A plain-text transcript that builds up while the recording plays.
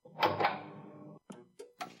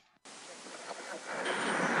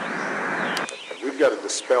got to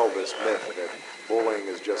dispel this myth that bullying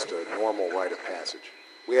is just a normal rite of passage.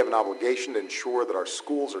 We have an obligation to ensure that our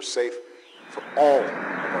schools are safe for all of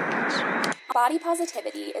our kids. Body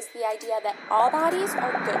positivity is the idea that all bodies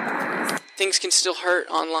are good bodies. Things can still hurt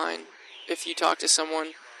online if you talk to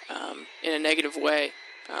someone in a negative way.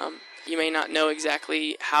 You may not know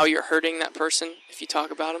exactly how you're hurting that person if you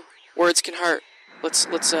talk about them. Words can hurt. Let's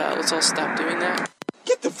all stop doing that.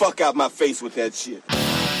 Get the fuck out my face with that shit.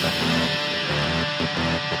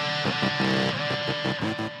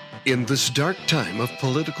 In this dark time of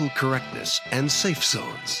political correctness and safe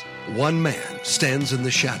zones, one man stands in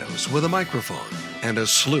the shadows with a microphone and a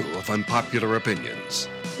slew of unpopular opinions.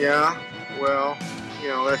 Yeah, well,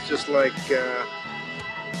 that's just like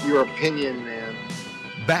your opinion, man.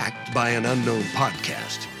 Backed by an unknown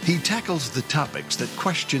podcast, he tackles the topics that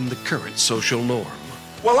question the current social norm.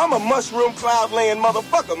 Well, I'm a mushroom cloud-laying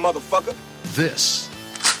motherfucker. This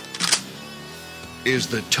is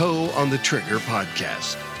the Toe on the Trigger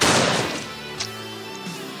podcast.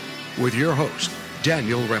 With your host,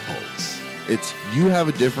 Daniel Reppolds. It's you have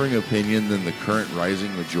a differing opinion than the current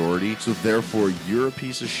rising majority, so therefore you're a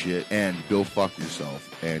piece of shit and go fuck yourself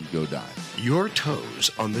and go die. Your toes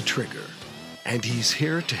on the trigger, and he's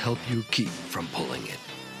here to help you keep from pulling it.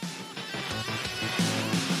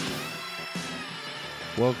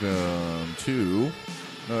 Welcome to...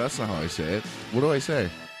 No, that's not how I say it. What do I say?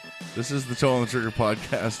 This is the Toe on the Trigger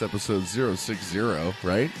podcast, episode 060,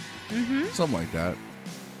 right? Mm-hmm. Something like that.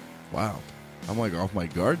 Wow. I'm like off my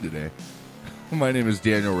guard today. My name is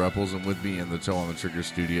Daniel Reppolds, and with me in the Toe on the Trigger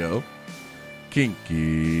studio, Kinky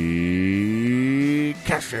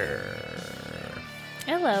Cassie.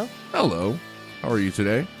 Hello. Hello. How are you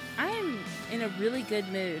today? I am in a really good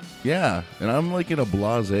mood. Yeah, and I'm like in a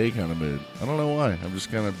blasé kind of mood. I don't know why. I'm just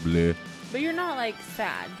kind of bleh. But you're not like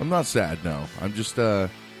sad. I'm not sad, no. I'm just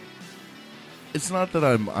it's not that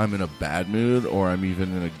I'm in a bad mood or I'm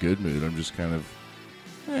even in a good mood. I'm just kind of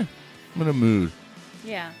I'm in a mood.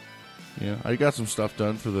 Yeah. Yeah. I got some stuff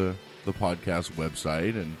done for the podcast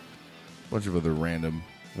website and a bunch of other random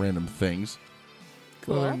things.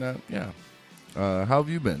 Cool. Other than that, yeah. How have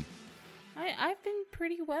you been? I've been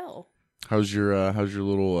pretty well. How's your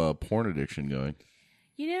little porn addiction going?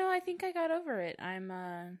 I think I got over it.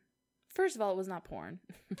 I'm first of all, it was not porn.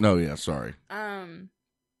 Oh yeah, sorry. I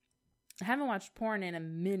haven't watched porn in a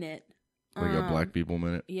minute. Like a black people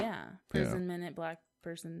minute? Yeah. Prison minute, black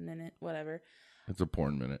person minute, whatever. It's a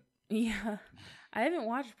porn minute. Yeah. I haven't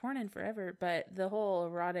watched porn in forever, but the whole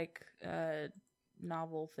erotic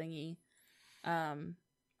novel thingy, I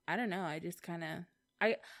don't know. I just kind of...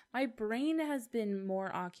 my brain has been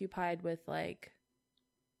more occupied with like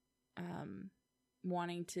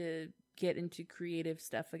wanting to get into creative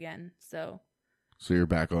stuff again. So you're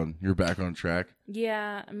back on track?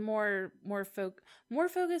 Yeah, more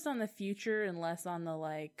focused on the future and less on the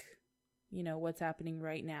like, what's happening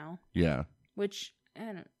right now. Yeah. Which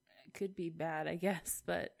it could be bad, I guess,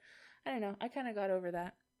 but I don't know. I kind of got over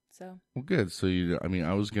that. So well, good. So I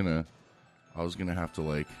was gonna have to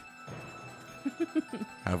like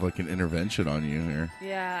have like an intervention on you here.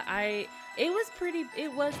 Yeah, it was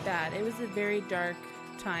bad. It was a very dark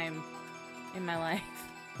time in my life.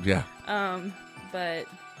 Yeah. But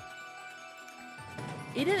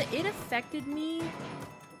it affected me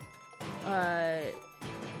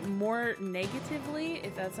more negatively,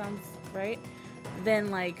 if that sounds right,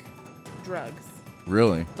 than like drugs.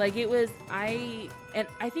 Really? Like it was, I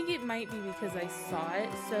think it might be because I saw it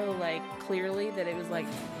so like clearly that it was like,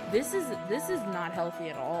 this is not healthy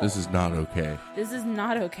at all. This is not okay. This is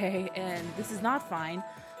not okay, and this is not fine.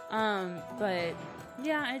 But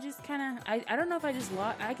yeah, I just kind of, I don't know if I just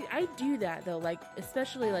lost, I do that though, like,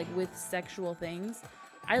 especially like with sexual things,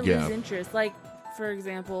 I lose interest. Like, for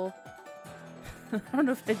example, I don't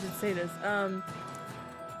know if I should say this,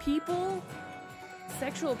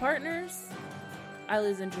 sexual partners, I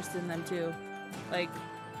lose interest in them too, like,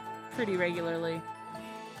 pretty regularly.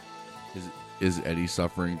 Is Eddie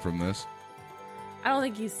suffering from this? I don't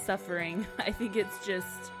think he's suffering. I think it's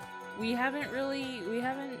just, we haven't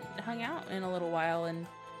hung out in a little while, and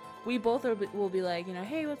we both will be like,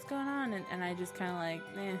 hey, what's going on? And I just kind of like,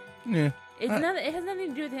 Yeah. It has nothing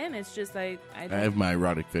to do with him. It's just I have my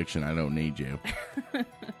erotic fiction. I don't need you.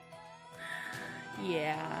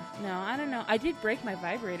 Yeah. No, I don't know. I did break my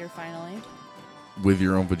vibrator finally. With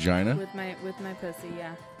your own vagina? With my pussy,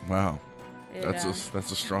 yeah. Wow. That's a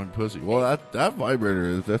strong pussy. Well, that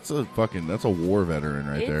vibrator, that's a war veteran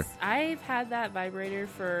right there. I've had that vibrator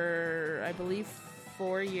for, I believe,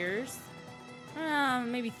 4 years.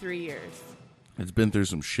 Maybe 3 years. It's been through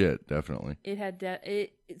some shit, definitely. It had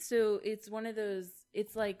so it's one of those.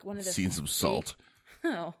 It's like one of the seen some salt.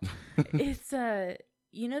 Oh, it's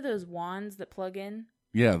you know those wands that plug in?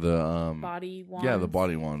 Yeah, the body wands. Yeah, the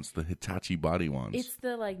body wands, the Hitachi body wands. It's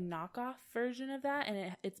the like knockoff version of that,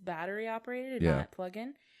 and it's battery operated, Yeah. not plug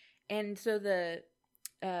in. And so the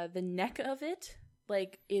neck of it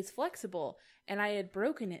like is flexible, and I had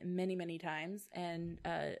broken it many, many times. And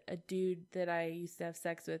a dude that I used to have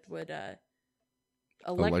sex with would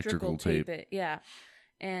electrical tape it, yeah.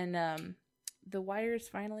 And the wires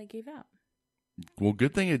finally gave out. Well,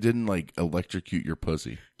 good thing it didn't like electrocute your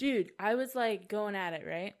pussy. Dude, I was like going at it,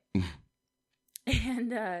 right?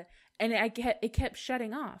 and it kept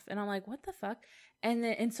shutting off, and I'm like, what the fuck?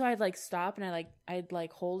 And so I'd like stop, and I'd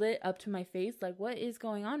like hold it up to my face, like, what is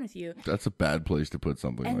going on with you? That's a bad place to put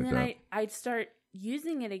something and like then that. I'd start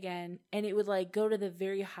using it again, and it would like go to the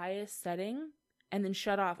very highest setting and then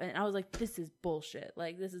shut off, and I was like, this is bullshit.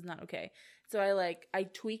 Like, this is not okay. So I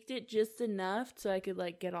tweaked it just enough so I could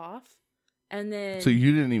like get off. And then, so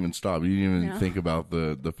you didn't even stop. You didn't even No. think about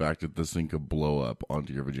the fact that this thing could blow up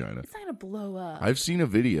onto your vagina. it's not gonna blow up. I've seen a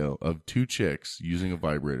video of two chicks using a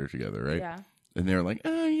vibrator together, right? Yeah. And they're like,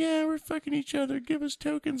 "Oh yeah, we're fucking each other. Give us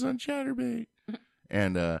tokens on Chatterbait."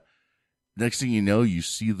 And next thing you know, you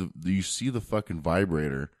see the fucking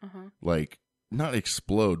vibrator like not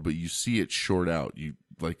explode, but you see it short out. You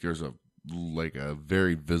like there's a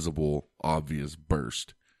very visible, obvious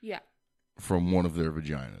burst Yeah. from one of their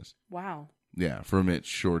vaginas. Wow. Yeah, from it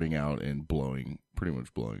shorting out and pretty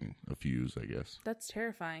much blowing a fuse, I guess. That's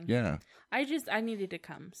terrifying. Yeah. I needed to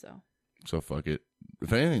come, so. So fuck it.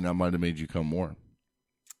 If anything, that might have made you come more.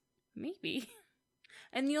 Maybe.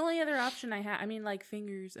 And the only other option I have, I mean, like,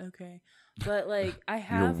 fingers, okay. But, like, I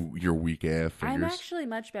have. Your weak ass fingers. I'm actually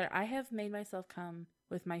much better. I have made myself come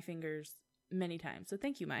with my fingers many times. So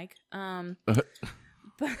thank you, Mike. But,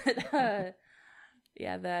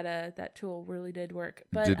 yeah, that tool really did work.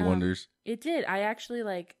 But, did wonders. It did. I actually,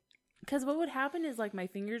 like, because what would happen is, like, my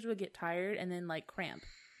fingers would get tired and then, like, cramp.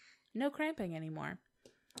 No cramping anymore.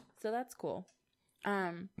 So that's cool.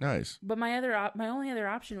 Nice. But my only other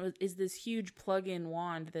option is this huge plug-in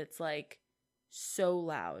wand that's like so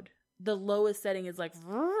loud. The lowest setting is like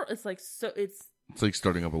it's like so it's like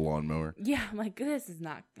starting up a lawnmower. Yeah, I'm like, this is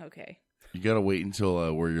not okay. You gotta wait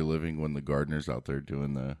until where you're living when the gardener's out there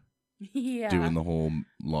doing the whole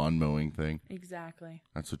lawn mowing thing. Exactly.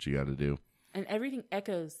 That's what you gotta do. And everything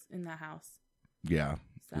echoes in that house. Yeah.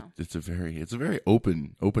 So It's a very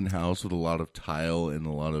open house with a lot of tile and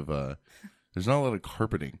a lot of there's not a lot of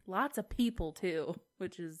carpeting. Lots of people too,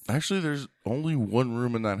 which is Actually, there's only one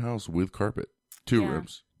room in that house with carpet. Two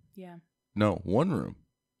rooms. Yeah. No, one room.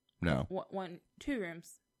 No. Two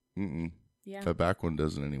rooms. Mm-mm. Yeah. That back one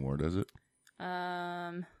doesn't anymore, does it?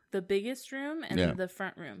 The biggest room and the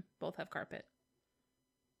front room both have carpet.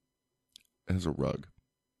 It has a rug.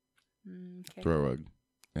 Okay. Throw rug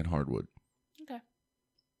and hardwood. Okay.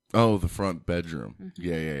 Oh, the front bedroom. Mm-hmm.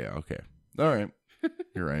 Yeah. Okay. All right.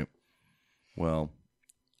 You're right. Well,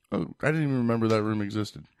 I didn't even remember that room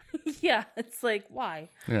existed. Yeah, it's like, why?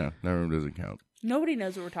 Yeah, that room doesn't count. Nobody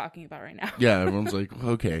knows what we're talking about right now. Yeah, everyone's like,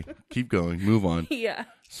 okay, keep going, move on. Yeah.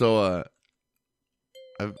 So,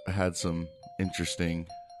 I've had some interesting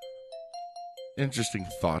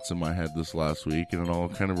thoughts in my head this last week, and it all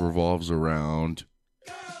kind of revolves around...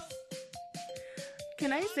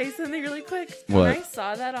 Can I say something really quick? What? When I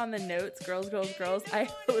saw that on the notes, girls, I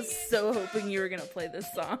was so hoping you were going to play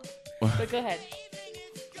this song. But go ahead.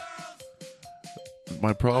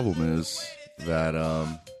 My problem is that,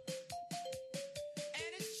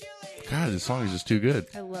 God, this song is just too good.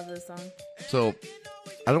 I love this song. So,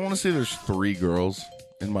 I don't want to say there's 3 girls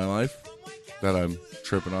in my life that I'm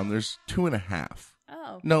tripping on. There's 2.5.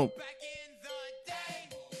 Oh. No.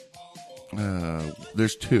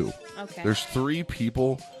 There's 2. Okay. There's 3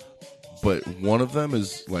 people, but one of them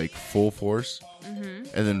is like full force, and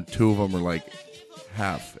then 2 of them are like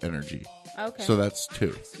half energy. Okay. So that's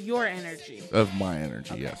 2 Your energy. of my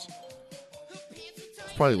energy. Okay. Yes.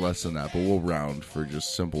 It's probably less than that, but we'll round for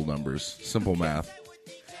just simple numbers, simple math.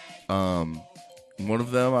 One of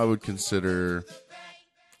them I would consider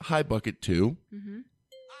high bucket 2,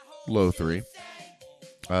 low 3.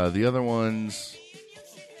 The other ones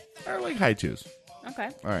are like high 2s. Okay.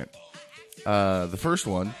 All right. The first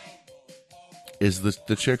one is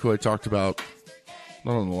the chick who I talked about,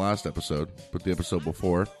 not on the last episode, but the episode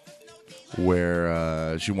before,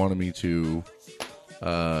 where she wanted me to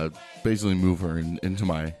basically move her into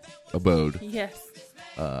my abode. Yes.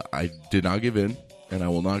 I did not give in, and I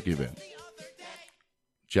will not give in.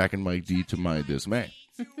 Jack and Mike D to my dismay.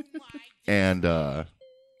 And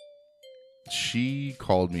she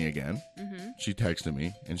called me again. She texted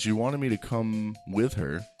me, and she wanted me to come with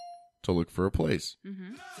her to look for a place.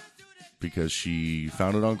 Mm-hmm. Because she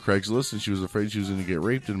found it on Craigslist and she was afraid she was going to get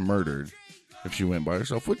raped and murdered if she went by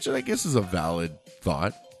herself, which I guess is a valid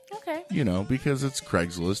thought. Okay. You know, because it's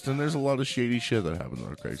Craigslist and there's a lot of shady shit that happens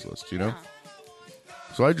on Craigslist, you know? Yeah.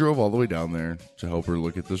 So I drove all the way down there to help her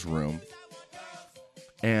look at this room.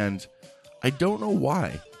 And I don't know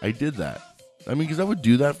why I did that. I mean, because I would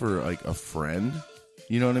do that for, like, a friend.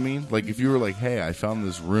 You know what I mean? Like, if you were like, hey, I found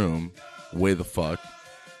this room, way the fuck.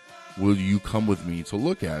 Will you come with me to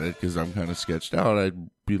look at it? Because I'm kind of sketched out. I'd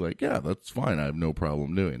be like, yeah, that's fine. I have no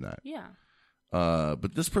problem doing that. Yeah.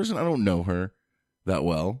 But this person, I don't know her that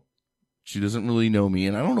well. She doesn't really know me.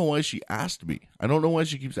 And I don't know why she asked me. I don't know why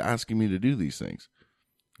she keeps asking me to do these things.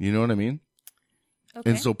 You know what I mean? Okay.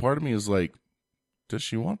 And so part of me is like, does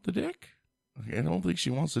she want the dick? Like, I don't think she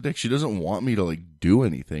wants the dick. She doesn't want me to, like, do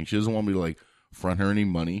anything. She doesn't want me to, like, front her any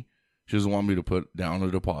money. She doesn't want me to put down a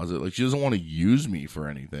deposit. Like, she doesn't want to use me for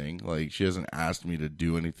anything. Like, she hasn't asked me to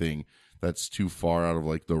do anything that's too far out of,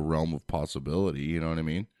 like, the realm of possibility. You know what I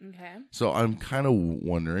mean? Okay. So I'm kind of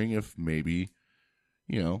wondering if maybe,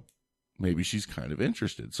 you know, maybe she's kind of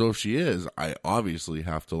interested. So if she is, I obviously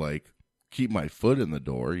have to, like, keep my foot in the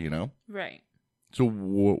door, you know? Right. So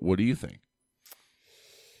what do you think?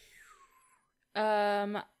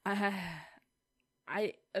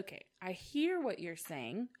 Okay. I hear what you're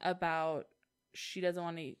saying about she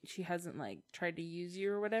hasn't, like, tried to use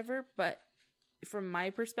you or whatever, but from my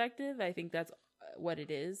perspective, I think that's what it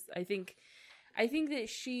is. I think that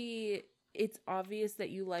it's obvious that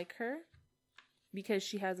you like her because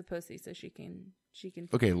she has a pussy, so she can.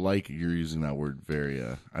 Okay, like, you're using that word very,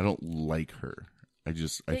 I don't like her. I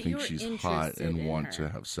think she's hot and want to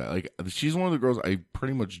have sex. Like, she's one of the girls I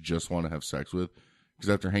pretty much just want to have sex with. Because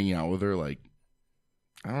after hanging out with her, like,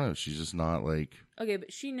 I don't know, she's just not, like... Okay,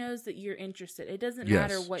 but she knows that you're interested. It doesn't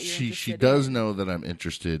matter what you're interested in. She does know that I'm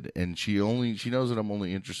interested, and she knows that I'm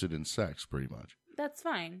only interested in sex, pretty much. That's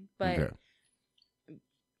fine, but... Okay.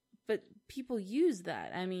 But people use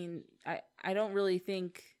that. I mean, I don't really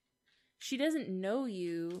think... She doesn't know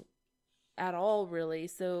you at all, really,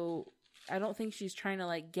 so... I don't think she's trying to,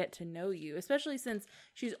 like, get to know you, especially since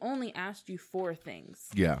she's only asked you 4 things.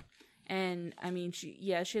 Yeah. And, I mean, she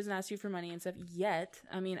hasn't asked you for money and stuff yet.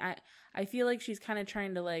 I mean, I feel like she's kind of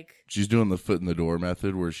trying to, like... She's doing the foot in the door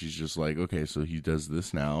method where she's just like, okay, so he does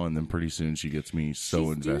this now, and then pretty soon she gets me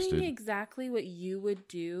so invested. She's doing exactly what you would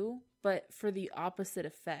do, but for the opposite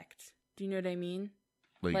effect. Do you know what I mean?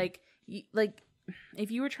 Like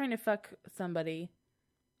if you were trying to fuck somebody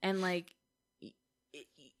and, like...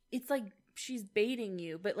 It's like she's baiting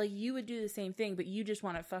you, but, like, you would do the same thing, but you just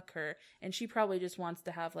want to fuck her, and she probably just wants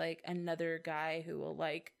to have, like, another guy who will,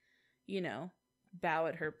 like, you know, bow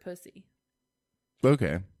at her pussy.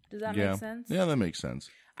 Okay. Does that make sense? Yeah, that makes sense.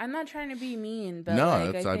 I'm not trying to be mean, but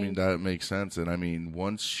no, like, I mean, that makes sense. And I mean,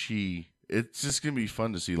 it's just gonna be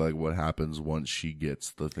fun to see, like, what happens once she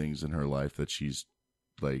gets the things in her life that she's,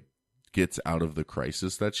 like, gets out of the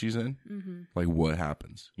crisis that she's in. Mm-hmm. Like, what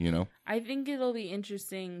happens, you know? I think it'll be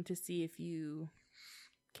interesting to see if you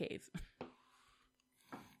cave.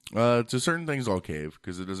 To certain things, I'll cave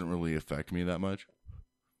because it doesn't really affect me that much.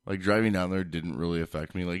 Like, driving down there didn't really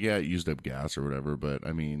affect me. Like, yeah, it used up gas or whatever, but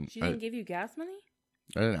I mean... She didn't give you gas money?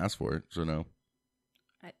 I didn't ask for it, so no.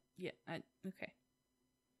 Okay.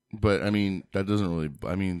 But, I mean, that doesn't really...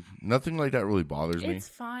 I mean, nothing like that really bothers me. It's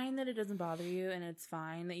fine that it doesn't bother you, and it's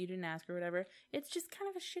fine that you didn't ask or whatever. It's just kind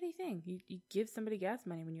of a shitty thing. You give somebody gas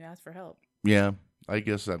money when you ask for help. Yeah, I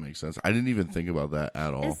guess that makes sense. I didn't even think about that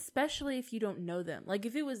at all. Especially if you don't know them. Like,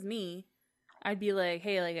 if it was me, I'd be like,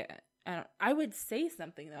 hey, like... I would say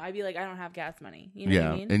something, though. I'd be like, I don't have gas money. You know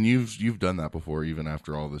what I mean? And you've done that before, even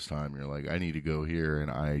after all this time. You're like, I need to go here, and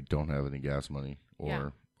I don't have any gas money.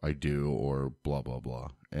 Or I do, or blah, blah, blah.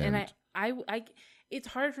 And I it's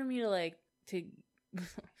hard for me to, like,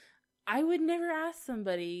 I would never ask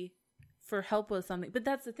somebody for help with something. But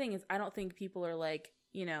that's the thing, is I don't think people are, like,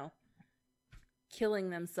 you know, killing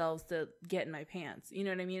themselves to get in my pants. You know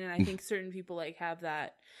what I mean? And I think certain people, like, have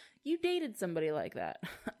that... You dated somebody like that,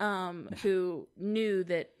 who knew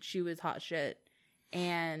that she was hot shit,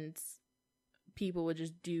 and people would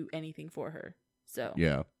just do anything for her. So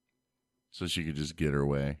yeah, so she could just get her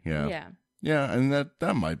way. Yeah, and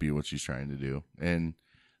that might be what she's trying to do. And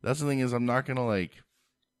that's the thing, is I'm not gonna, like,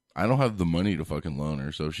 I don't have the money to fucking loan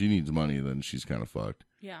her. So if she needs money, then she's kind of fucked.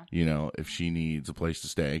 Yeah, you know, if she needs a place to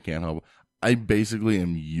stay, I can't help. I basically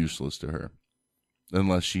am useless to her,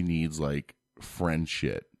 unless she needs, like, friend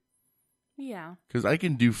shit. Yeah. Because I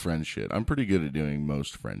can do friend shit. I'm pretty good at doing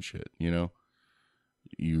most friend shit, you know?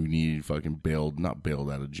 You need fucking not bailed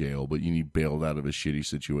out of jail, but you need bailed out of a shitty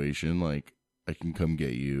situation. Like, I can come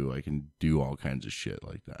get you. I can do all kinds of shit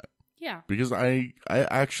like that. Yeah. Because I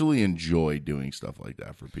actually enjoy doing stuff like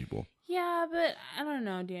that for people. Yeah, but I don't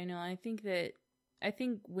know, Daniel. I think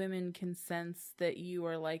women can sense that you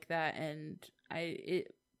are like that, and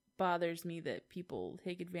it bothers me that people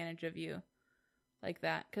take advantage of you like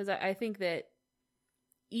that. Because I think that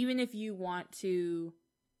even if you're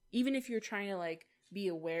trying to like be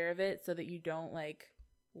aware of it so that you don't like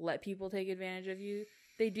let people take advantage of you,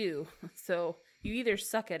 they do. So you either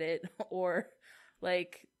suck at it or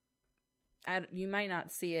like you might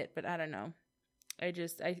not see it, but I don't know.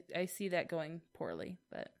 I see that going poorly,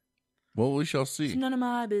 but well, we shall see. It's none of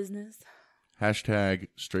my business. Hashtag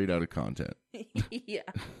straight out of content. Yeah.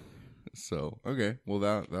 So, okay. Well,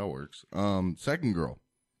 that works. Second girl.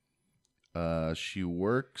 She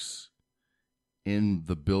works in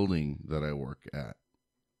the building that I work at.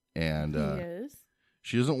 And yes.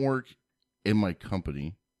 She doesn't work in my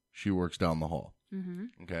company. She works down the hall.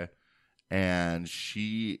 Mm-hmm. Okay. And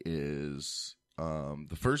she is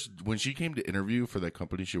when she came to interview for that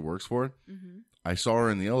company she works for, mm-hmm. I saw her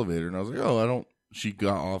in the elevator and I was like, oh, she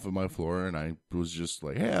got off of my floor and I was just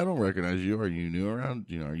like, hey, I don't recognize you. Are you new around?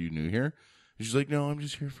 Are you new here? And she's like, no, I'm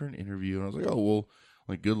just here for an interview. And I was like, oh, well,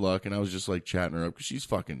 like, good luck. And I was just like chatting her up because she's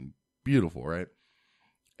fucking beautiful, right?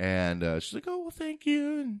 And she's like, oh, well, thank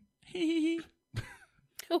you. And hee.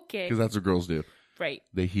 Okay. Because that's what girls do. Right.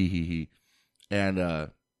 They hee. And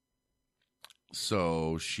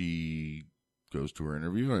so she goes to her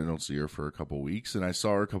interview and I don't see her for a couple weeks. And I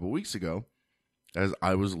saw her a couple weeks ago. As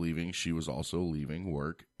I was leaving, she was also leaving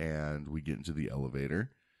work, and we get into the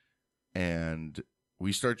elevator, and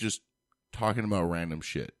we start just talking about random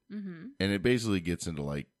shit. Mm-hmm. And it basically gets into,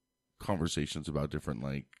 like, conversations about different,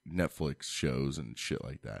 like, Netflix shows and shit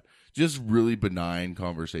like that. Just really benign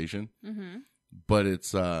conversation. Mm-hmm. But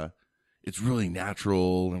it's really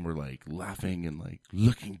natural, and we're, like, laughing and, like,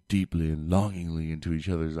 looking deeply and longingly into each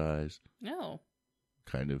other's eyes. Oh.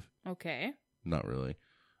 Kind of. Okay. Not really.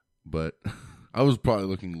 But I was probably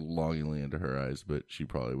looking longingly into her eyes, but she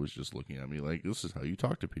probably was just looking at me like, this is how you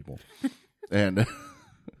talk to people. and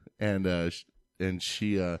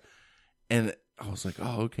she and I was like,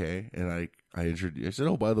 oh, okay. And I said,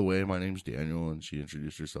 oh, by the way, my name's Daniel. And she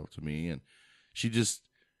introduced herself to me. And she just,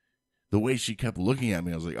 the way she kept looking at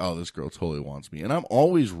me, I was like, oh, this girl totally wants me. And I'm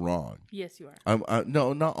always wrong. Yes, you are.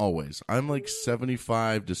 No, not always. I'm like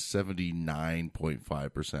 75 to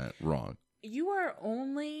 79.5% wrong. You are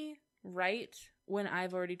only right when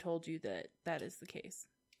I've already told you that is the case.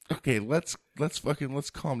 Okay, let's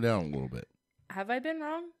calm down a little bit. Have I been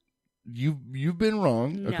wrong? You've been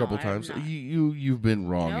wrong a couple times. You've been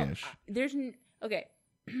wrong-ish. Okay.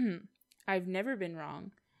 I've never been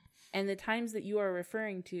wrong. And the times that you are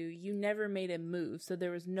referring to, you never made a move, so there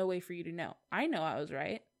was no way for you to know. I know I was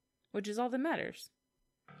right, which is all that matters.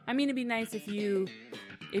 I mean, it'd be nice if you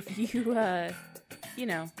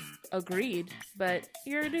agreed, but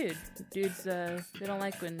you're a dude. Dudes, they don't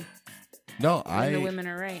like when the women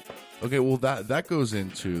are right. Okay, well, that goes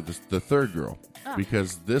into the third girl,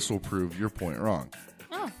 because this will prove your point wrong.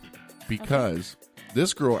 Oh. Because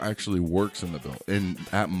this girl actually works in the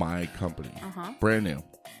at my company. Brand new.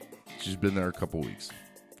 She's been there a couple weeks.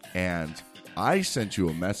 And I sent you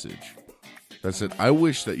a message that said, I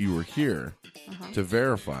wish that you were here to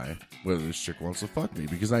verify whether this chick wants to fuck me,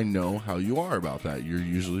 because I know how you are about that. You're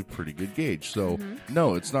usually pretty good gauge. So,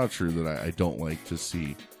 no, it's not true that I don't like to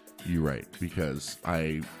see you right, because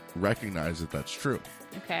I recognize that that's true.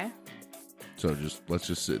 Okay. So let's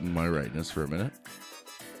just sit in my rightness for a minute.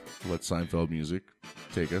 Let Seinfeld music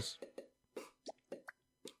take us.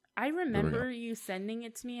 I remember you sending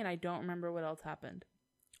it to me, and I don't remember what else happened.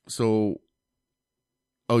 So,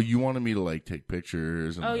 you wanted me to like take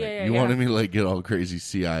pictures, and you wanted me to like get all crazy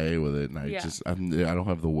CIA with it, and I don't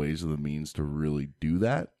have the ways or the means to really do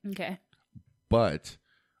that. Okay. But,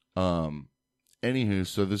 anywho,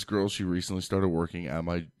 so this girl, she recently started working at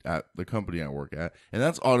the company I work at, and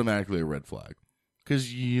that's automatically a red flag.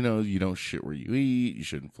 Because, you don't shit where you eat, you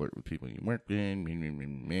shouldn't flirt with people you work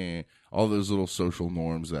in, all those little social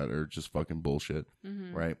norms that are just fucking bullshit,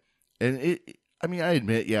 right? And I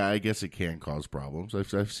admit, I guess it can cause problems.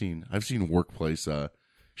 I've seen workplace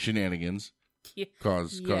shenanigans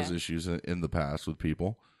cause issues in the past with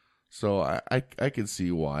people. So I can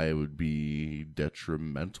see why it would be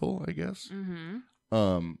detrimental, I guess.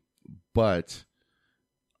 But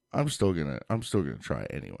I'm still gonna try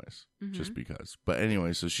it anyways, just because. But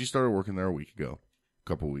anyway, so she started working there a week ago, a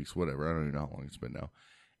couple weeks, whatever. I don't even know how long it's been now.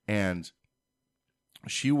 And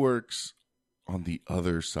she works on the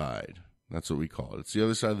other side. That's what we call it. It's the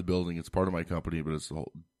other side of the building. It's part of my company, but it's a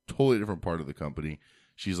totally different part of the company.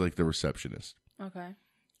 She's like the receptionist. Okay.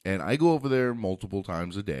 And I go over there multiple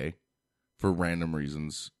times a day for random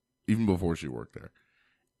reasons, even before she worked there.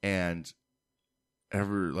 And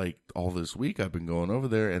all this week I've been going over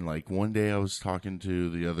there, and like one day I was talking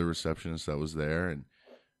to the other receptionist that was there and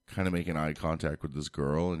kind of making eye contact with this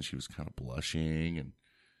girl, and she was kind of blushing and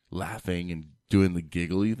laughing and doing the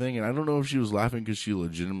giggly thing. And I don't know if she was laughing because she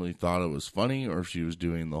legitimately thought it was funny, or if she was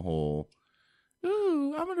doing the whole,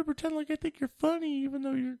 ooh, I'm going to pretend like I think you're funny even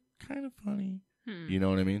though you're kind of funny. You know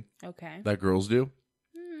what I mean? Okay. That girls do?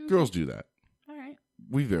 Girls do that. All right.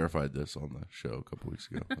 We verified this on the show a couple weeks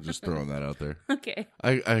ago. I'm just throwing that out there. Okay.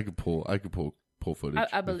 I could pull footage.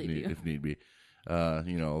 I believe you. If need be.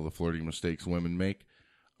 The flirting mistakes women make.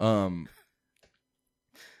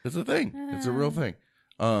 It's a thing. It's a real thing.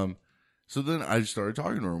 So then I started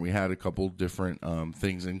talking to her, and we had a couple different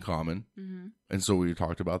things in common. Mm-hmm. And so we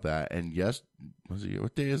talked about that. And yes,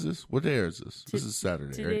 what day is this? What day is this? This is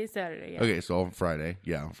Saturday, Today right? is Saturday, yeah. Okay, so on Friday.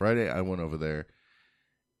 Yeah, on Friday I went over there,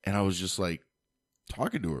 and I was just like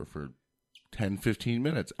talking to her for 10, 15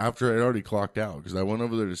 minutes after I'd already clocked out, because I went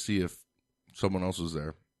over there to see if someone else was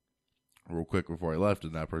there real quick before I left,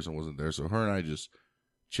 and that person wasn't there. So her and I just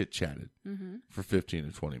chit-chatted for 15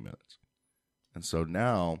 to 20 minutes. And so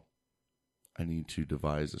now I need to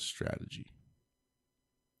devise a strategy.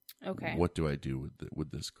 Okay. What do I do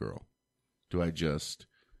with this girl? Do I just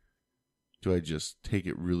take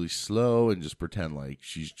it really slow and just pretend like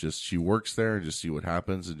she works there and just see what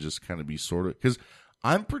happens and just kind of be sort of, because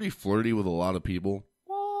I'm pretty flirty with a lot of people.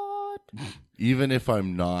 What? Even if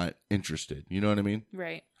I'm not interested, you know what I mean?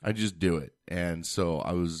 Right. I just do it. And so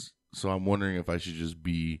I'm wondering if I should just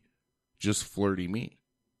be just flirty me.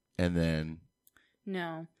 And then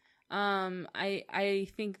No. I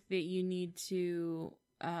think that you need to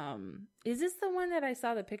is this the one that I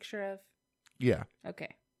saw the picture of? Yeah.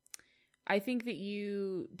 Okay. I think that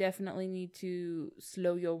you definitely need to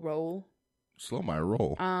slow your roll. Slow my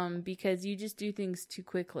roll. Because you just do things too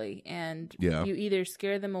quickly, and yeah. you either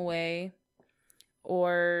scare them away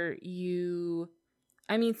or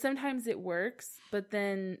sometimes it works, but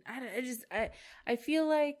then I feel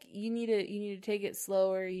like you need to take it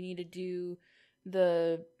slower. You need to do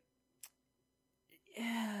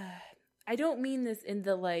I don't mean this in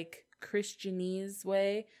the like Christianese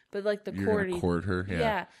way, but like the courting. Court her,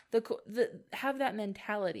 yeah. Have that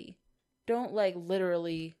mentality. Don't like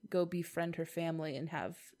literally go befriend her family and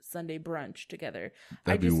have Sunday brunch together.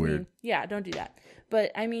 That'd be weird. Don't do that.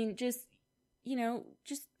 But I mean, just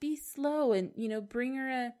be slow and bring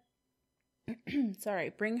her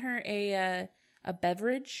a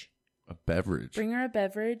beverage. A beverage. Bring her a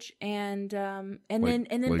beverage and then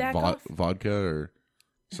like back off. Vodka or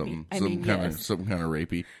something kind of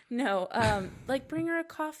rapey. No, like bring her a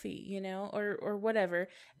coffee, or whatever,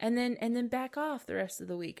 and then back off the rest of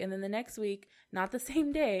the week, and then the next week, not the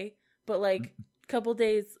same day, but like a couple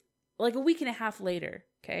days, like a week and a half later.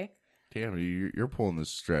 Okay. Damn, you're pulling this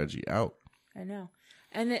strategy out. I know,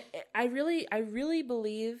 and I really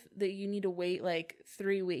believe that you need to wait like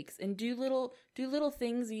 3 weeks and do little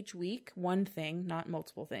things each week, one thing, not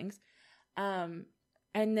multiple things,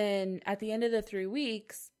 and then at the end of the 3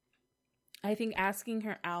 weeks, I think asking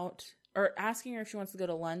her out or asking her if she wants to go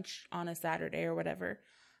to lunch on a Saturday or whatever,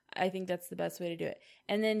 I think that's the best way to do it.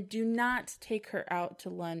 And then do not take her out to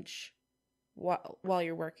lunch while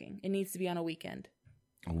you're working. It needs to be on a weekend.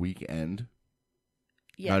 A weekend?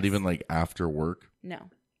 Yes. Not even like after work? No.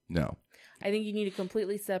 I think you need to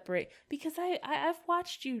completely separate, because I've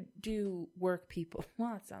watched you do work people.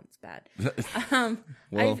 Well, that sounds bad.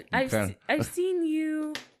 I've seen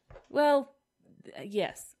you. Well,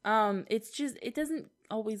 yes. It's just it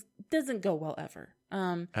doesn't go well ever.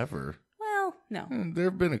 Ever? Well, no. There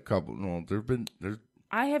have been a couple. No, there's.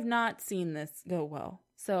 I have not seen this go well.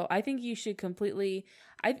 So I think you should completely.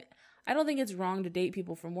 I don't think it's wrong to date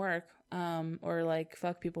people from work, or like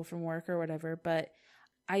fuck people from work or whatever, but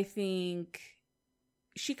I think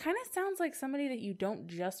she kind of sounds like somebody that you don't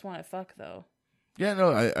just want to fuck, though. Yeah,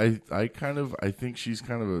 no, I think she's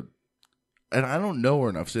kind of a, and I don't know her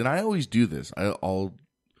enough. And I always do this. I'll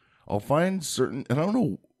find certain, and I don't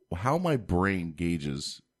know how my brain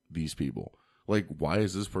gauges these people. Like, why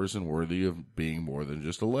is this person worthy of being more than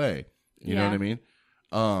just a lay? You know what I mean?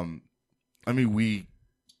 I mean, we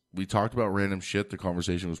talked about random shit. The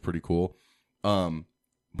conversation was pretty cool.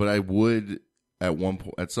 But I would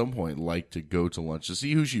at some point like to go to lunch to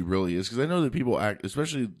see who she really is, because I know that people act,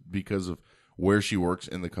 especially because of where she works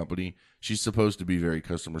in the company, she's supposed to be very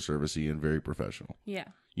customer servicey and very professional. Yeah.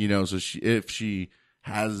 So if she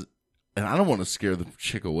has, and I don't want to scare the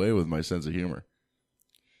chick away with my sense of humor.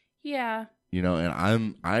 Yeah. You know,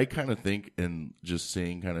 and I kind of think, and just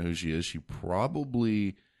seeing kind of who she is, she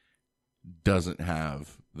probably doesn't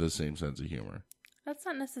have the same sense of humor. That's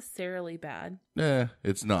not necessarily bad.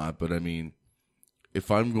 It's not. But I mean,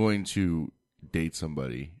 if I'm going to date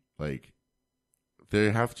somebody, like,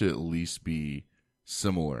 they have to at least be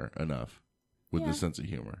similar enough with the sense of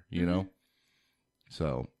humor, you know?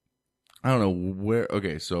 So, I don't know where.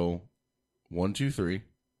 Okay, so 1, 2, 3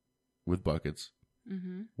 with buckets.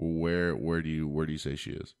 Mm-hmm. Where do you say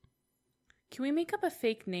she is? Can we make up a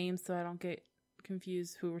fake name so I don't get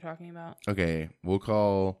confused who we're talking about? Okay, we'll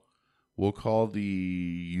call the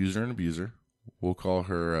user and abuser. We'll call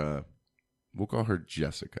her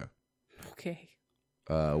Jessica. Okay.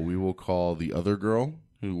 We will call the other girl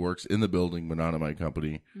who works in the building but not in my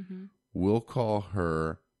company. Mm-hmm. We'll call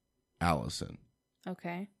her Alison.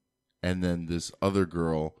 Okay. And then this other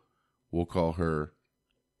girl, we'll call her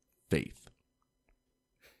Faith.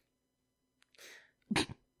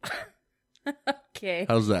 Okay.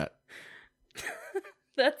 How's that?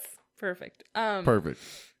 That's perfect. Perfect.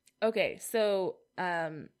 Okay, so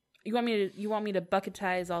you want me to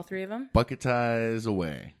bucketize all three of them? Bucketize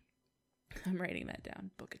away. I'm writing that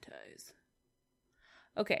down. Bucketize.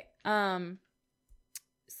 Okay.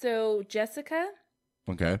 So Jessica.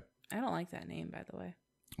 Okay. I don't like that name, by the way.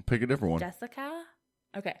 Pick a different one. Jessica.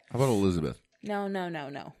 Okay. How about Elizabeth?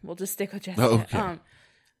 No. We'll just stick with Jessica. Okay.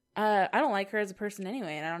 I don't like her as a person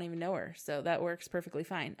anyway, and I don't even know her, so that works perfectly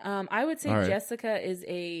fine. I would say Jessica is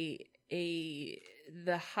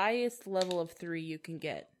the highest level of 3 you can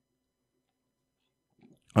get.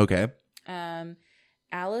 Okay.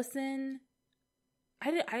 Alison,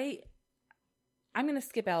 I'm gonna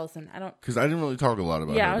skip Alison. I don't, because I didn't really talk a lot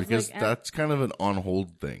about her because like, that's kind of an on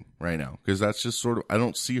hold thing right now, because that's just sort of, I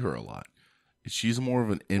don't see her a lot. She's more of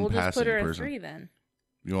an in passing person. We'll just put her at 3 then.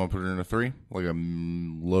 You want to put her in a 3, like a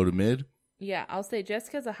low to mid? Yeah, I'll say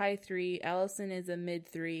Jessica's a high 3. Alison is a mid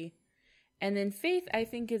 3, and then Faith I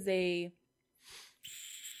think is a.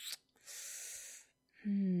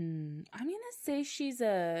 I'm gonna say she's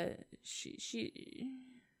a she's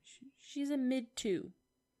a mid 2.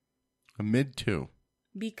 A mid 2.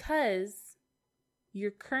 Because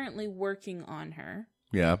you're currently working on her.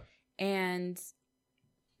 Yeah. And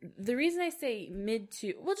the reason I say mid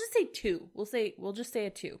 2, we'll just say 2. We'll just say a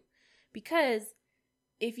 2. Because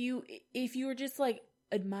if you were just like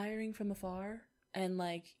admiring from afar and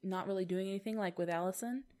like not really doing anything like with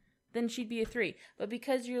Alison, then she'd be a 3. But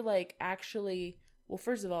because you're like actually, well,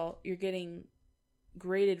 first of all, you're getting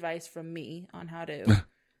great advice from me on how to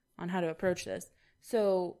approach this.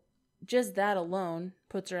 So just that alone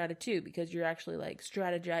puts her at a 2 because you're actually like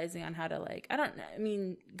strategizing on how to like,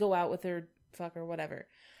 go out with her, fuck her, whatever.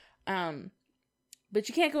 But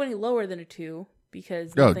you can't go any lower than a 2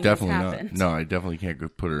 because nothing definitely has happened. not. No, I definitely can't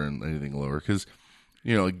put her in anything lower because,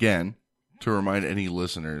 again, to remind any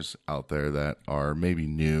listeners out there that are maybe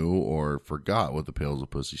new or forgot what the Pails of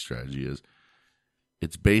Pussy Strategy is,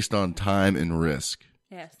 it's based on time and risk.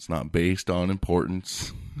 Yes. It's not based on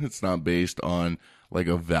importance. It's not based on like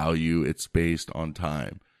a value. It's based on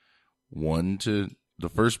time. The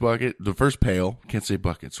first pail, can't say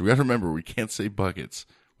buckets. We got to remember, we can't say buckets.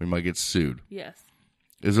 We might get sued. Yes.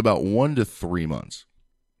 Is about 1 to 3 months.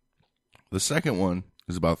 The second one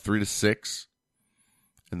is about 3 to 6.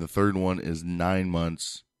 And the third one is 9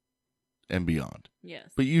 months and beyond. Yes.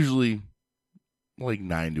 But usually like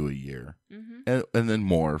 9 to a year. Mm-hmm. And then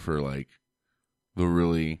more for like the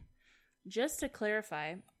really. Just to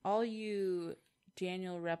clarify, all you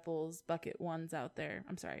Daniel Repples bucket ones out there.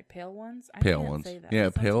 I'm sorry, pale ones? Pale ones. Say that. Yeah,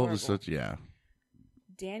 that pale is such, yeah.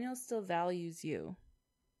 Daniel still values you.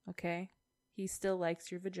 Okay? He still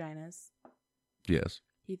likes your vaginas. Yes.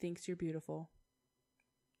 He thinks you're beautiful.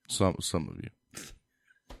 Some of you.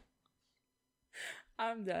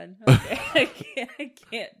 I'm done. Okay. I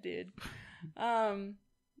can't, dude.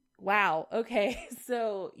 Wow. Okay.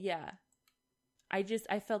 So, yeah. I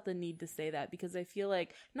felt the need to say that because I feel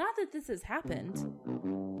like, not that this has happened,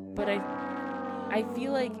 but I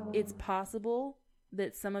feel like it's possible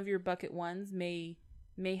that some of your bucket ones may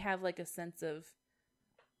have like a sense of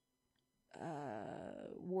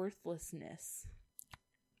worthlessness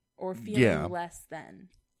or feeling less than.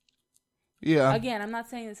 Yeah. Again, I'm not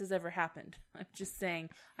saying this has ever happened. I'm just saying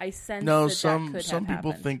I sense some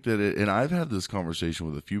people think that it, and I've had this conversation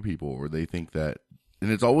with a few people where they think that,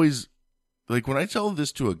 and it's always like when I tell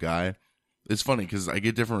this to a guy, it's funny because I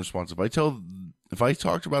get different responses. If I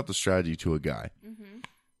talked about the strategy to a guy, mm-hmm.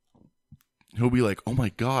 he'll be like, "Oh my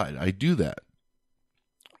God, I do that."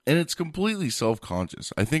 And it's completely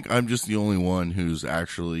self-conscious. I think I'm just the only one who's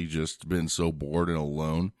actually just been so bored and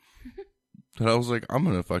alone that I was like, I'm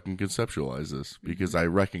going to fucking conceptualize this because I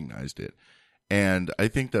recognized it. And I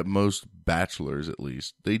think that most bachelors, at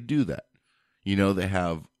least, they do that. You know, they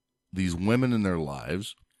have these women in their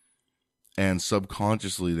lives, and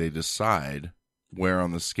subconsciously they decide where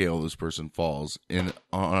on the scale this person falls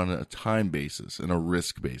on a time basis, in a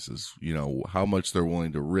risk basis. You know, how much they're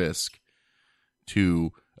willing to risk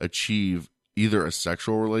to achieve either a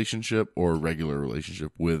sexual relationship or a regular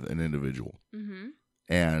relationship with an individual. Mm-hmm.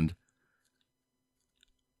 And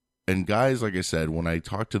guys, like I said, when I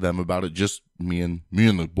talk to them about it, just me and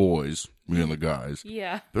the boys, me and the guys,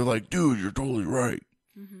 yeah, they're like, dude, you're totally right.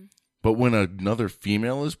 Mm-hmm. But when another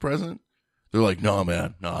female is present, they're like, no,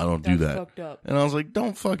 man, no, I don't do that. Fucked up. And I was like,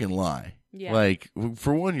 don't fucking lie. Yeah. Like,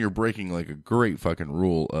 for one, you're breaking like a great fucking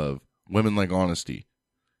rule of women like honesty.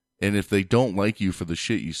 And if they don't like you for the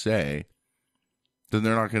shit you say, then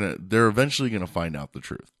they're eventually gonna find out the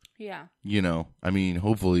truth. Yeah. You know, I mean,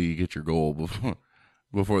 hopefully you get your goal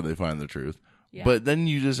before they find the truth. Yeah. But then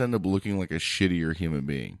you just end up looking like a shittier human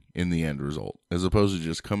being in the end result, as opposed to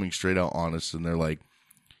just coming straight out honest and they're like,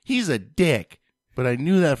 he's a dick, but I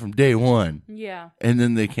knew that from day one. Yeah. And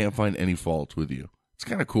then they can't find any fault with you. It's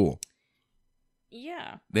kind of cool.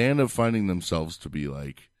 Yeah. They end up finding themselves to be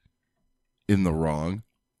like in the wrong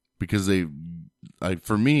because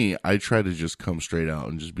for me, I try to just come straight out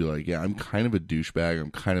and just be like, yeah, I'm kind of a douchebag.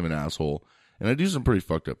 I'm kind of an asshole. And I do some pretty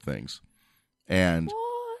fucked up things. And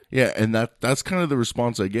what? Yeah, and that's kind of the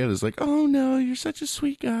response I get is like, oh no, you're such a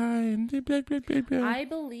sweet guy. And blah, blah, blah, blah. I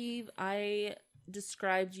believe I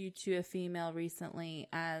described you to a female recently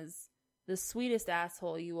as the sweetest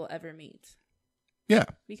asshole you will ever meet. Yeah.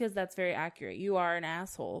 Because that's very accurate. You are an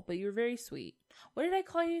asshole, but you're very sweet. What did I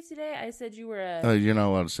call you today? I said you were a... You're not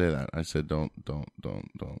allowed to say that. I said don't.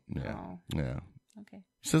 Yeah. Oh. Yeah. Okay.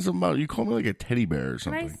 You said something about, you called me like a teddy bear or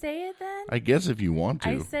something. Can I say it then? I guess if you want to.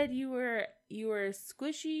 I said you were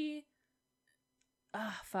squishy...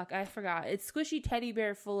 fuck, I forgot. It's squishy teddy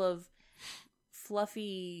bear full of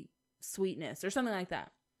fluffy sweetness or something like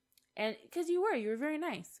that. And because you were very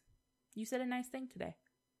nice. You said a nice thing today.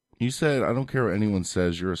 You said, I don't care what anyone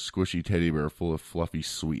says, you're a squishy teddy bear full of fluffy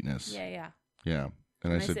sweetness. Yeah. Yeah.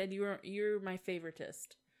 And I said you're my favoritist.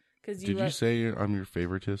 Did you say I'm your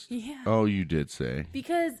favoritist? Yeah. Oh, you did say.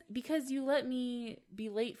 Because you let me be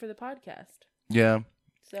late for the podcast. Yeah.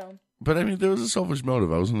 So. But I mean, there was a selfish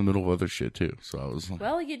motive. I was in the middle of other shit too, so I was like.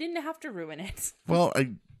 Well, you didn't have to ruin it. Well,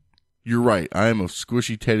 you're right. I am a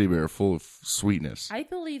squishy teddy bear full of sweetness. I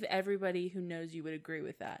believe everybody who knows you would agree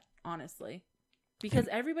with that, honestly. Because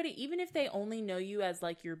everybody, even if they only know you as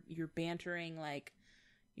like you're bantering, like,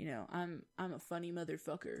 you know, I'm a funny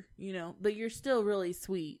motherfucker, you know, but you're still really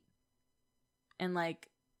sweet. And like,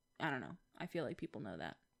 I don't know. I feel like people know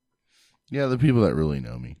that. Yeah, the people that really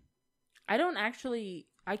know me.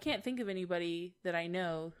 I can't think of anybody that I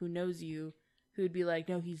know who knows you who would be like,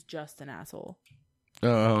 no, he's just an asshole.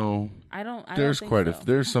 Oh,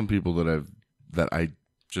 There's some people that I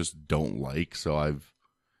just don't like, so I've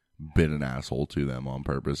been an asshole to them on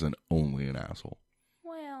purpose and only an asshole.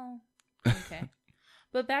 Well, okay.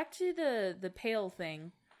 But back to the pale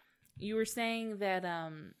thing. You were saying that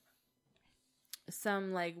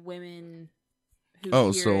some like women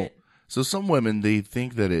who so some women, they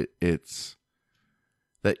think that it's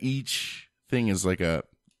that each thing is like I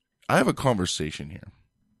have a conversation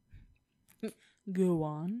here. Go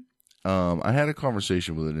on. I had a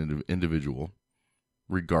conversation with an individual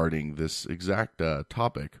regarding this exact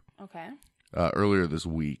topic. Okay. Earlier this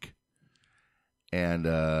week. And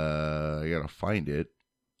I gotta find it.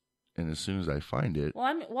 And as soon as I find it...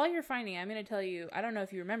 Well, while you're finding it, I'm going to tell you, I don't know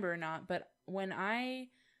if you remember or not, but when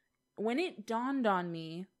it dawned on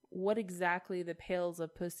me what exactly the Pails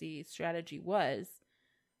of Pussy Strategy was,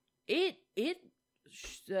 it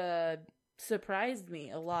surprised me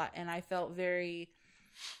a lot, and I felt very...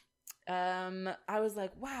 I was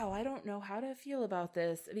like, wow, I don't know how to feel about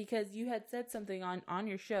this, because you had said something on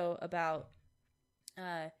your show about...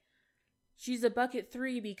 she's a bucket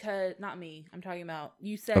 3 because, not me, I'm talking about,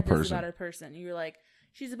 you said this about a person. You were like,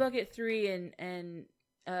 she's a bucket 3, and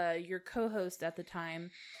your co-host at the time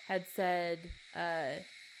had said,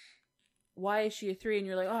 why is she a 3? And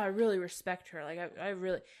you're like, oh, I really respect her. Like, I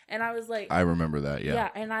really, and I was like, I remember that, yeah. Yeah,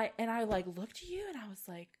 and I like looked at you and I was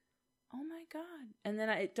like, oh my God. And then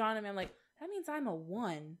it dawned on me, I'm like, that means I'm a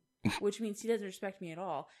 1, which means he doesn't respect me at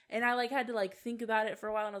all. And I like had to like think about it for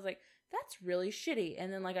a while, and I was like, that's really shitty.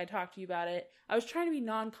 And then like I talked to you about it. I was trying to be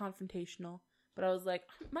non-confrontational, but I was like,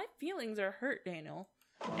 my feelings are hurt, Daniel.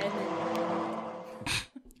 And then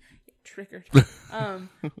triggered.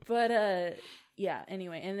 But yeah,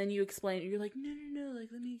 anyway, and then you explained, you're like, no, like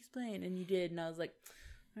let me explain. And you did, and I was like,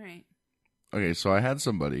 all right. Okay, so I had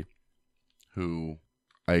somebody who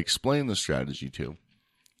I explained the strategy to,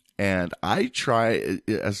 and I try,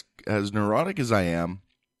 as neurotic as I am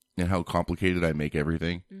and how complicated I make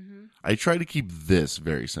everything, I try to keep this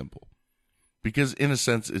very simple. Because in a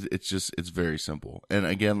sense, it's very simple. And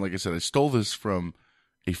again, like I said, I stole this from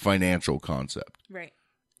a financial concept. Right.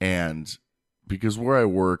 And because where I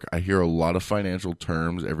work, I hear a lot of financial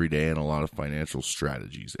terms every day and a lot of financial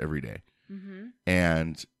strategies every day. Mm-hmm.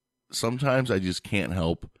 And sometimes I just can't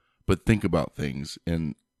help but think about things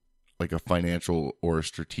in like a financial or a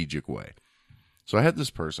strategic way. So I had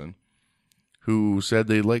this person who said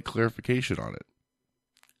they'd like clarification on it.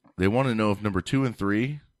 They want to know if number 2 and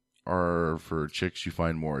 3 are for chicks you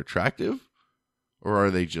find more attractive, or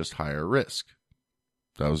are they just higher risk?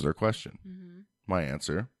 That was their question. Mm-hmm. My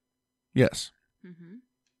answer, yes. Mm-hmm.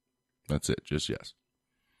 That's it, just yes.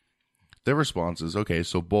 Their response is, okay,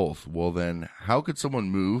 so both. Well then, how could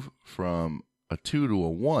someone move from a 2 to a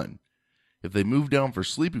 1? If they move down for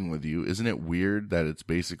sleeping with you, isn't it weird that it's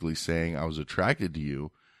basically saying I was attracted to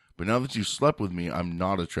you, but now that you slept with me, I'm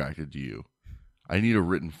not attracted to you? I need a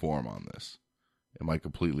written form on this. Am I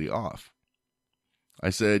completely off? I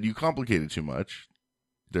said, you complicate it too much.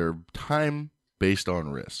 They're time based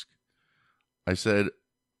on risk. I said,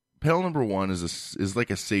 pail number 1 is like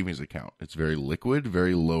a savings account. It's very liquid,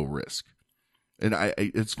 very low risk. And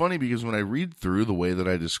it's funny because when I read through the way that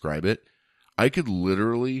I describe it, I could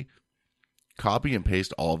literally copy and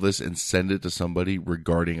paste all of this and send it to somebody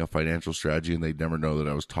regarding a financial strategy, and they'd never know that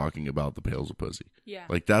I was talking about the Pails of Pussy. Yeah.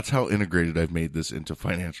 Like, that's how integrated I've made this into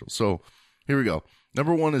financial. So here we go.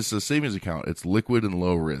 Number 1 is a savings account. It's liquid and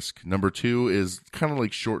low risk. Number 2 is kind of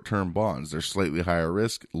like short-term bonds. They're slightly higher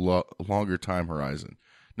risk, longer time horizon.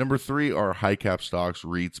 Number 3 are high cap stocks,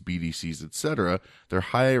 REITs, BDCs, etc. They're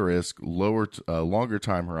high risk, longer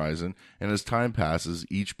time horizon, and as time passes,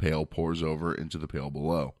 each pail pours over into the pail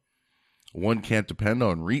below. One can't depend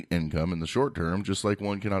on REIT income in the short term, just like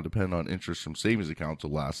one cannot depend on interest from savings accounts to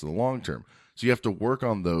last in the long term. So you have to work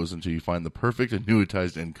on those until you find the perfect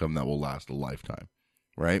annuitized income that will last a lifetime.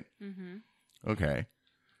 Right? Mm-hmm. Okay.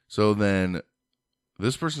 So then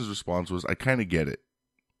this person's response was, I kind of get it.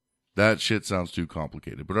 That shit sounds too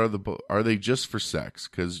complicated. But are they just for sex?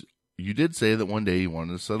 Because you did say that one day you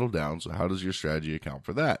wanted to settle down. So how does your strategy account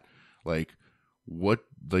for that? Like,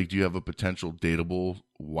 do you have a potential dateable,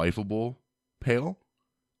 wifeable pail?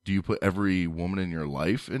 Do you put every woman in your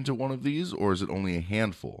life into one of these, or is it only a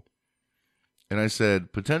handful? And I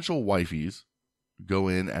said, potential wifeys go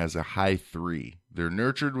in as a high 3. They're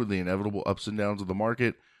nurtured with the inevitable ups and downs of the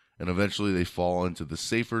market, and eventually they fall into the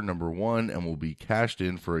safer number 1 and will be cashed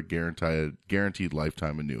in for a guaranteed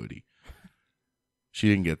lifetime annuity. She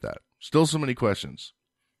didn't get that. Still so many questions.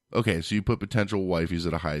 Okay, so you put potential wifeys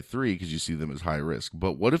at a high 3 because you see them as high risk.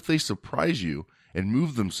 But what if they surprise you and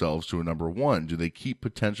move themselves to a number 1? Do they keep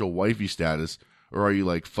potential wifey status, or are you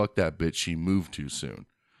like, fuck that bitch, she moved too soon?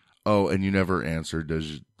 Oh, and you never answered,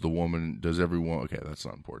 does everyone, okay, that's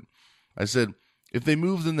not important. I said, if they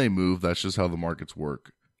move, then they move. That's just how the markets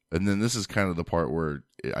work. And then this is kind of the part where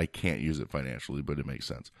I can't use it financially, but it makes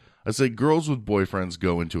sense. I say girls with boyfriends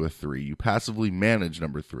go into a 3. You passively manage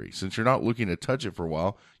number 3. Since you're not looking to touch it for a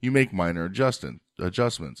while, you make minor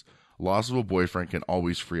adjustments. Loss of a boyfriend can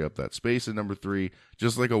always free up that space in number 3,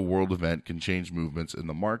 just like a world event can change movements in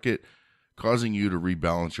the market, causing you to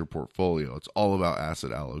rebalance your portfolio. It's all about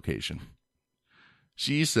asset allocation.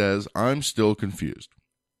 She says, I'm still confused.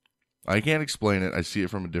 I can't explain it. I see it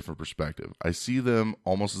from a different perspective. I see them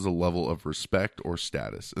almost as a level of respect or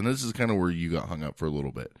status. And this is kind of where you got hung up for a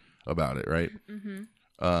little bit about it, right?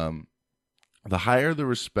 Mm-hmm. The higher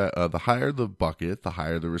the bucket, the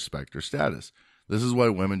higher the respect or status. This is why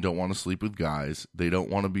women don't want to sleep with guys. They don't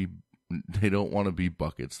want to be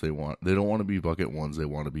buckets. They don't want to be bucket 1s. They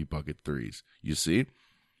want to be bucket 3s. You see?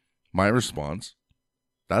 My response,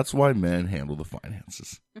 that's why men handle the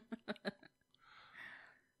finances.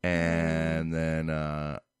 And then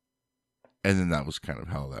that was kind of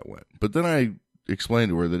how that went. But then I explained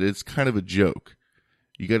to her that it's kind of a joke.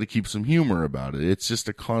 You got to keep some humor about it. It's just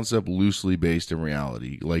a concept loosely based in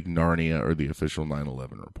reality, like Narnia or the official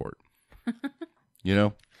 9/11 report. You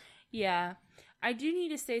know? Yeah. I do need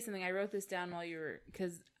to say something. I wrote this down while you were,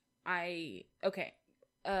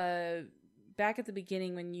 back at the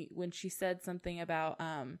beginning when she said something about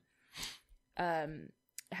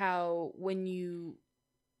how when you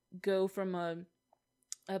go from a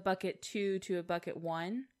bucket 2 to a bucket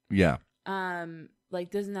 1. Yeah. Like,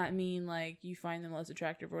 doesn't that mean like you find them less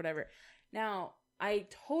attractive or whatever? Now, I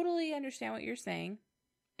totally understand what you're saying,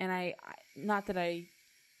 and it's not that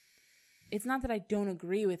I don't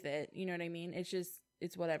agree with it. You know what I mean? It's just,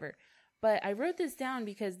 it's whatever. But I wrote this down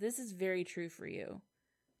because this is very true for you.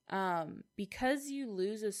 Because you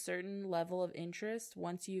lose a certain level of interest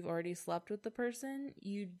once you've already slept with the person,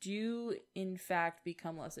 you do in fact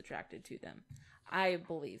become less attracted to them. I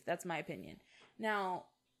believe. That's my opinion. Now,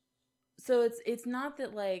 so it's not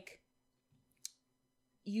that like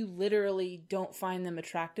you literally don't find them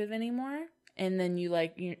attractive anymore and then you're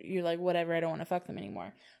like whatever, I don't want to fuck them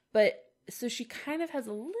anymore. But so she kind of has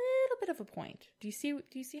a little bit of a point. Do you see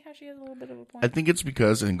how she has a little bit of a point? I think it's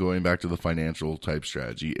because, and going back to the financial type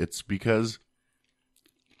strategy, it's because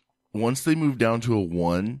once they move down to a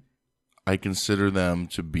 1, I consider them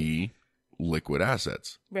to be liquid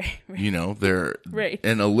assets. Right. You know, they're right.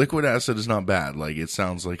 And a liquid asset is not bad. Like, it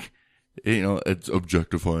sounds like, you know, it's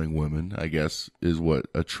objectifying women, I guess, is what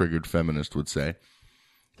a triggered feminist would say.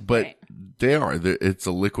 But right. they are. It's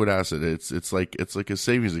a liquid asset. It's like a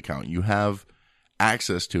savings account. You have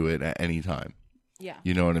access to it at any time. Yeah.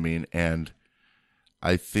 You know what I mean? And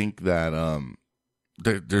I think that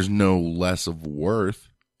there's no less of worth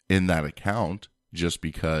in that account just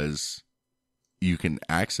because you can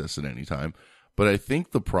access it anytime. But I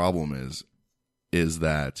think the problem is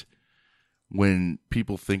that when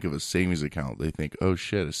people think of a savings account, they think, oh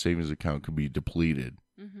shit, a savings account could be depleted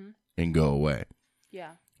and go away.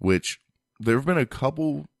 Yeah. Which there have been a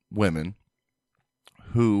couple women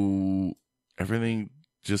who everything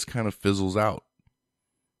just kind of fizzles out.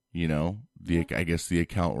 You know, I guess the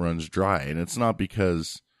account runs dry. And it's not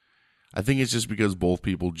because, I think it's just because both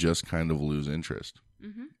people just kind of lose interest.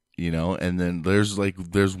 Mm-hmm. You know, and then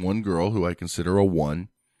there's one girl who I consider a 1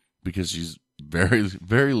 because she's very,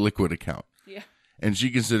 very liquid account. Yeah. And she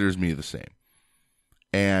considers me the same.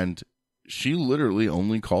 And she literally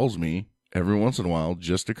only calls me every once in a while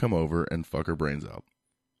just to come over and fuck her brains out.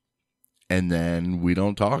 And then we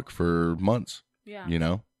don't talk for months. Yeah. You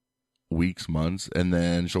know, weeks, months, and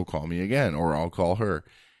then she'll call me again or I'll call her.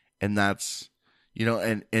 And that's, you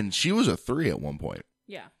know, and she was a 3 at one point.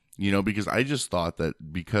 Yeah. You know, because I just thought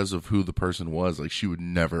that because of who the person was, like, she would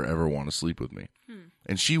never, ever want to sleep with me.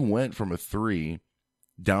 And she went from a 3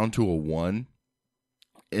 down to a 1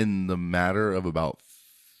 in the matter of about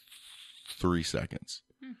 3 seconds.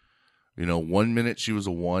 You know, 1 minute she was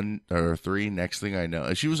a 1 or a 3. Next thing I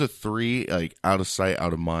know, she was a 3, like, out of sight,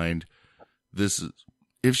 out of mind. This is,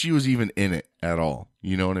 if she was even in it at all.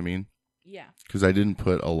 You know what I mean? Yeah. Because I didn't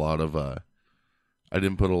put a lot of, are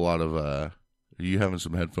you having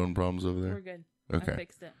some headphone problems over there? We're good. Okay. I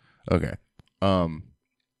fixed it. Okay.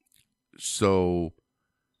 So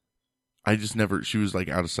I just never, she was like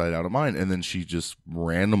out of sight, out of mind. And then she just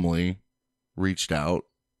randomly reached out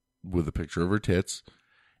with a picture of her tits.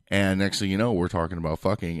 And next thing you know, we're talking about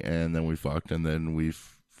fucking, and then we fucked, and then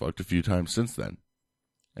we've fucked a few times since then.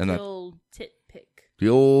 And the old tit pic. The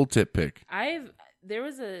old tit pic. There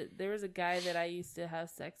was a guy that I used to have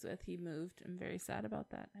sex with. He moved. I'm very sad about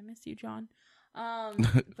that. I miss you, John.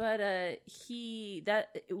 But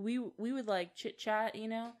we would like chit chat, you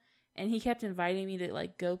know, and he kept inviting me to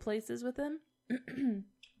like go places with him.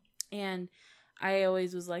 And I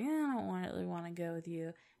always was like, I don't really want to go with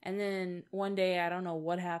you. And then one day, I don't know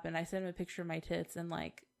what happened. I sent him a picture of my tits and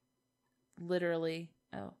like literally,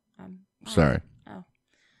 sorry.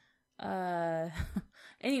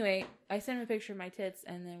 Anyway, I sent him a picture of my tits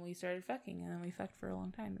and then we started fucking and then we fucked for a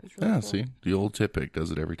long time. It was really cool. See, the old tit pic does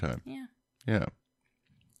it every time. Yeah. Yeah.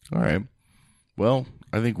 All right. Well,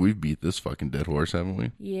 I think we've beat this fucking dead horse, haven't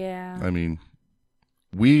we? Yeah. I mean,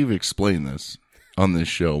 we've explained this on this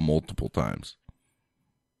show multiple times.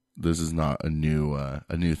 This is not a new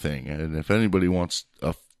thing. And if anybody wants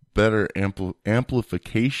a better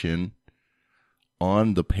amplification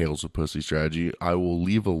on the Pails of Pussy Strategy, I will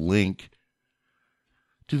leave a link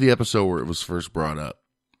to the episode where it was first brought up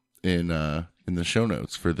in the show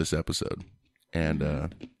notes for this episode. And I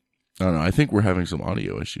don't know, I think we're having some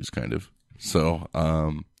audio issues kind of. So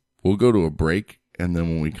we'll go to a break, and then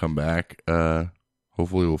when we come back,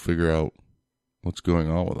 hopefully we'll figure out what's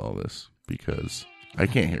going on with all this, because I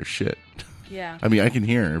can't hear shit. Yeah. I mean, I can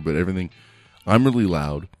hear her, but everything, I'm really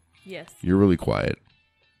loud. Yes. You're really quiet.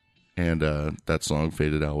 And that song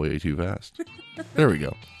faded out way too fast. There we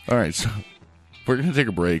go. All right, so we're going to take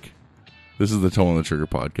a break. This is the Toe on the Trigger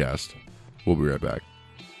podcast. We'll be right back.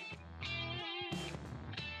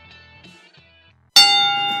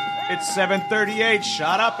 It's 7:38.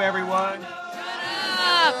 Shut up, everyone. Shut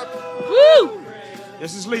up. Woo!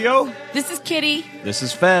 This is Leo. This is Kitty. This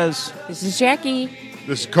is Fez. This is Jackie.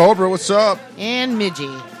 This is Cobra. What's up? And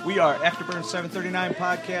Midgie. We are Afterburn 739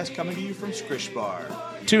 podcast coming to you from Scrish Bar.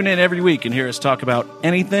 Tune in every week and hear us talk about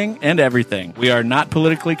anything and everything. We are not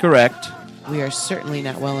politically correct. We are certainly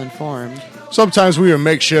not well informed. Sometimes we even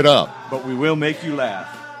make shit up. But we will make you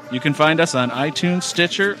laugh. You can find us on iTunes,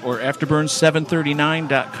 Stitcher, or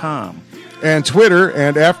Afterburn739.com. And Twitter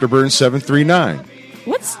and Afterburn739.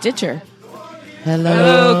 What's Stitcher?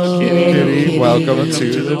 Hello, Kitty. Welcome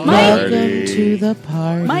to the party. Welcome to the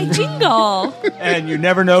party. My jingle. And you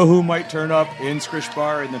never know who might turn up in Scrish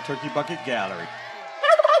Bar in the Turkey Bucket Gallery.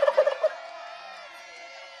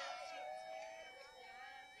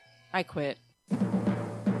 I quit.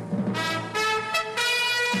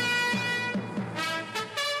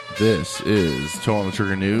 This is Toe on the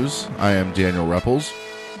Trigger News. I am Daniel Repples.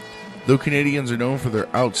 Though Canadians are known for their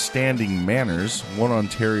outstanding manners, one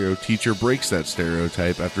Ontario teacher breaks that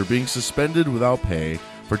stereotype after being suspended without pay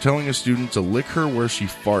for telling a student to lick her where she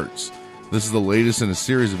farts. This is the latest in a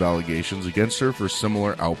series of allegations against her for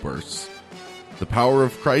similar outbursts. The power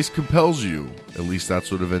of Christ compels you. At least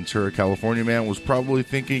that's what a Ventura, California man was probably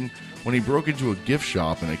thinking when he broke into a gift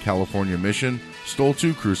shop in a California mission, stole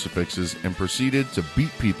 2 crucifixes, and proceeded to beat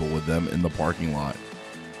people with them in the parking lot.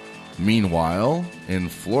 Meanwhile, in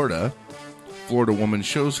Florida, Florida woman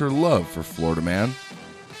shows her love for Florida man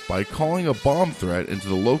by calling a bomb threat into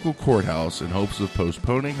the local courthouse in hopes of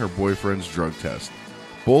postponing her boyfriend's drug test.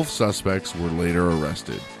 Both suspects were later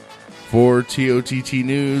arrested. For TotT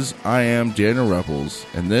News, I am Daniel Repples,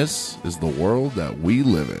 and this is the world that we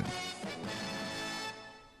live in.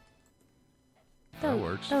 That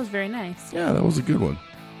works. That was very nice. Yeah, that was a good one.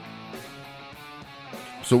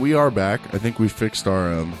 So we are back. I think we fixed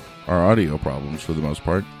our audio problems for the most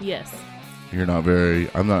part. Yes.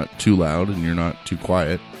 I'm not too loud and you're not too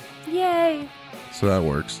quiet. Yay. So that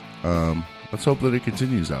works. Let's hope that it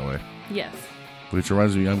continues that way. Yes. Which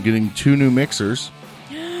reminds me, I'm getting 2 new mixers.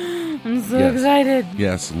 I'm so excited.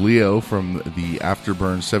 Yes, Leo from the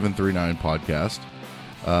Afterburn 739 podcast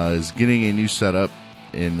is getting a new setup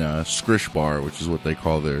in Scrish Bar, which is what they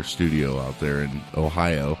call their studio out there in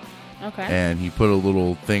Ohio. Okay. And he put a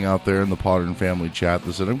little thing out there in the Potter Family chat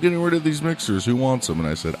that said, I'm getting rid of these mixers. Who wants them? And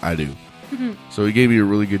I said, I do. So he gave me a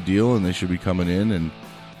really good deal, and they should be coming in. And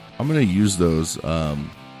I'm going to use those. I'm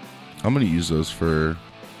going to use those for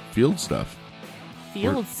field stuff.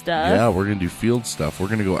 Field stuff? Yeah, we're going to do field stuff. We're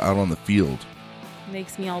going to go out on the field.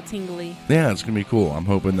 Makes me all tingly. Yeah, it's going to be cool. I'm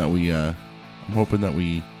hoping that we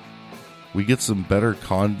get some better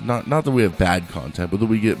not that we have bad content, but that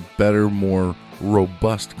we get better, more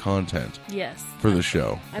robust content. Yes. For the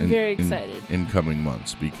show. I'm very excited. In coming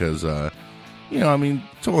months because, Toe on the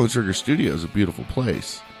Trigger Studio is a beautiful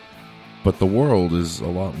place, but the world is a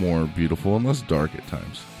lot more beautiful and less dark at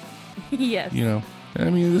times. Yes.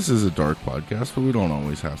 This is a dark podcast, but we don't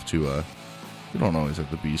always have to,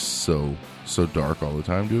 be so dark all the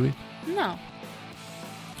time, do we? No.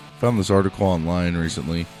 Found this article online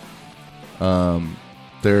recently.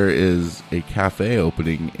 There is a cafe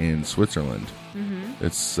opening in Switzerland. Mm-hmm.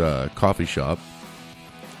 It's a coffee shop.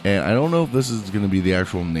 And I don't know if this is going to be the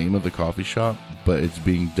actual name of the coffee shop, but it's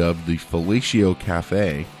being dubbed the Fellatio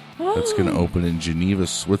Cafe. That's going to open in Geneva,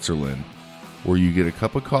 Switzerland, where you get a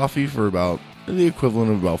cup of coffee for about the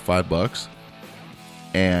equivalent of about $5.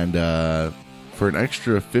 And for an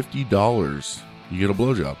extra $50, you get a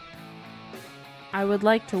blowjob. I would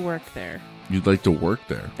like to work there. You'd like to work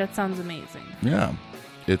there? That sounds amazing. Yeah.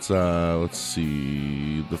 It's, let's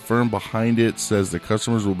see. The firm behind it says that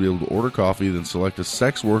customers will be able to order coffee, then select a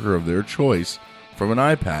sex worker of their choice from an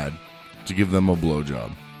iPad to give them a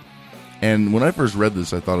blowjob. And when I first read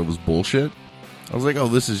this, I thought it was bullshit. I was like, oh,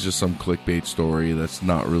 this is just some clickbait story that's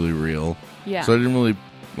not really real. Yeah. So I didn't really,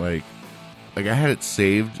 like I had it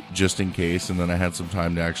saved just in case, and then I had some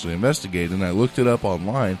time to actually investigate, and I looked it up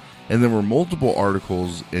online, and there were multiple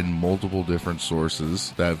articles in multiple different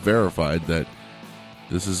sources that verified that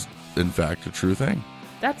this is, in fact, a true thing.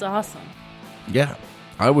 That's awesome. Yeah.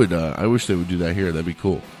 I wish they would do that here. That'd be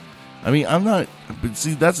cool. I'm not, but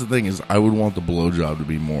see, that's the thing is I would want the blowjob to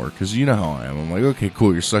be more, because you know how I am. I'm like, okay,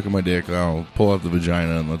 cool, you're sucking my dick, I'll pull out the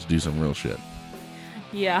vagina and let's do some real shit.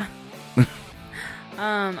 Yeah.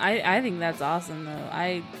 I think that's awesome, though.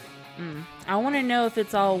 I want to know if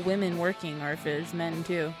it's all women working or if there's men,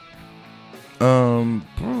 too.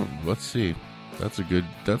 Let's see. That's a good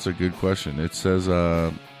question. It says,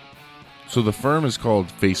 so the firm is called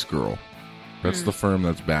Face Girl. That's the firm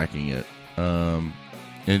that's backing it. And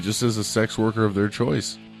it just says a sex worker of their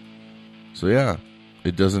choice. So yeah,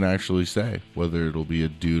 it doesn't actually say whether it'll be a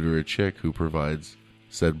dude or a chick who provides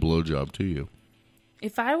said blowjob to you.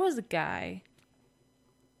 If I was a guy,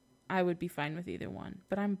 I would be fine with either one,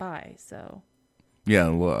 but I'm bi, so. Yeah,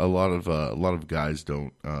 a lot of guys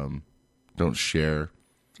don't share.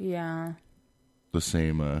 Yeah. The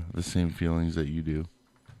same feelings that you do.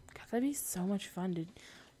 God, that'd be so much fun to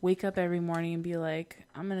wake up every morning and be like,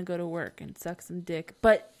 I'm going to go to work and suck some dick,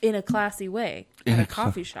 but in a classy way, in a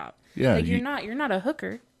coffee shop. Yeah. Like, you're not a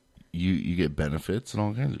hooker. You get benefits and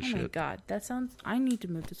all kinds of shit. Oh my God. That sounds, I need to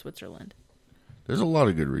move to Switzerland. There's a lot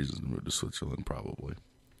of good reasons to move to Switzerland, probably.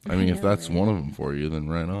 I mean, if that's one of them for you, then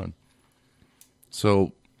right on.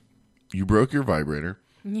 So, you broke your vibrator.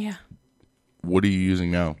 Yeah. What are you using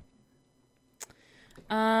now?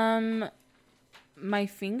 My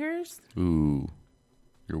fingers. Ooh,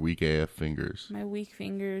 your weak AF fingers. My weak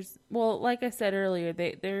fingers. Well, like I said earlier,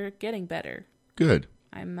 they're getting better. Good.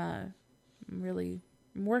 I'm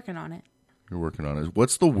working on it. You're working on it.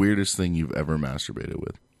 What's the weirdest thing you've ever masturbated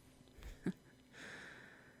with?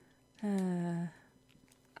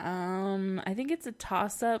 I think it's a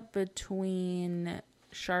toss-up between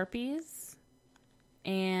Sharpies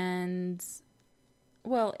and,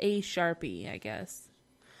 well, a Sharpie, I guess.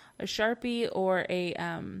 A Sharpie or a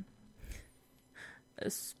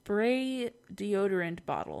spray deodorant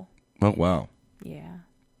bottle. Oh, wow. Yeah.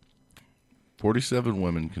 47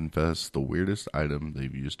 women confess the weirdest item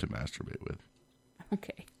they've used to masturbate with.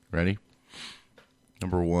 Okay. Ready?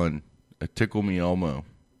 Number 1, a Tickle Me Elmo.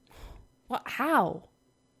 What? How?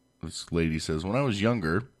 This lady says, when I was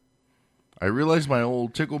younger, I realized my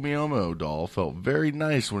old Tickle Me Elmo doll felt very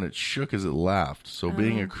nice when it shook as it laughed. So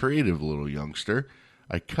being a creative little youngster,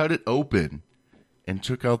 I cut it open and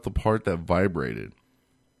took out the part that vibrated.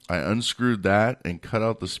 I unscrewed that and cut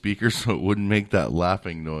out the speaker so it wouldn't make that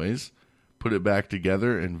laughing noise. Put it back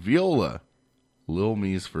together, and Viola, Lil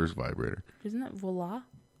Me's first vibrator. Isn't that voila?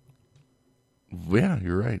 Yeah,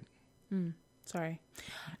 you're right. Sorry.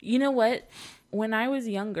 You know what? When I was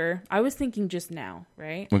younger, I was thinking just now,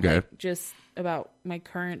 right? Okay. Like, just about my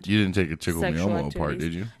current You didn't take a Tickle Me sexual Elmo apart,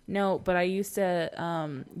 activities. did you? No, but I used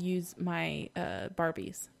to use my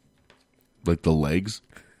Barbies. Like the legs?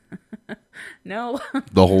 No.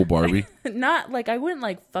 The whole Barbie? Not like I wouldn't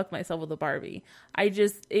like fuck myself with a Barbie. I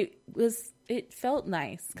just it felt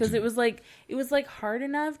nice because it was like hard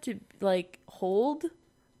enough to like hold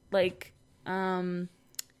like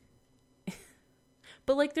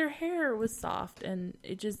but like their hair was soft and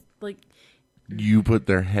it just like You put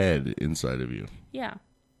their head inside of you. yeah.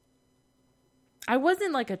 I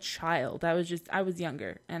wasn't like a child. I was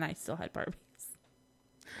younger and I still had Barbies.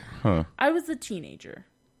 Huh. I was a teenager.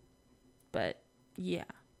 But yeah.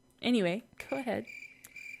 Anyway, go ahead.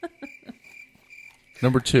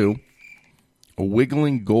 Number 2, a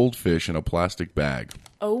wiggling goldfish in a plastic bag.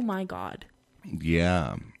 Oh my God.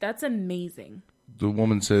 Yeah. That's amazing. The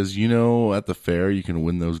woman says, you know, at the fair, you can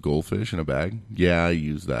win those goldfish in a bag. Yeah, I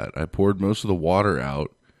used that. I poured most of the water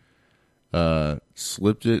out,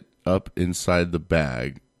 slipped it up inside the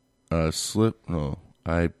bag. I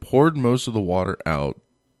poured most of the water out,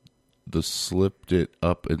 slipped it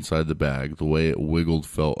up inside the bag. The way it wiggled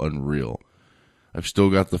felt unreal. I've still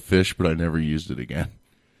got the fish, but I never used it again.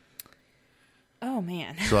 Oh,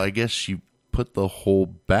 man. So I guess she put the whole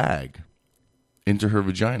bag into her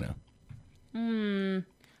vagina.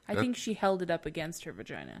 I think she held it up against her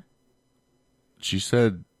vagina. She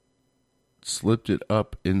said slipped it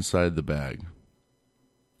up inside the bag.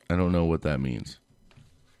 I don't know what that means.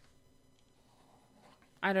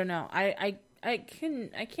 I don't know. I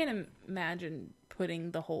can't imagine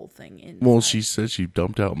putting the whole thing in. Well, she said she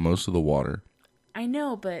dumped out most of the water. I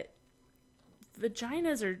know, but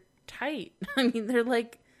vaginas are tight. I mean, they're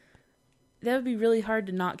like, that would be really hard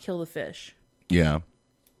to not kill the fish. Yeah.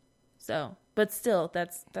 So, but still,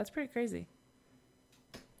 that's pretty crazy.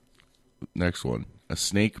 Next one. A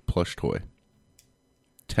snake plush toy.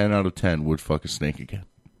 10 out of 10 would fuck a snake again.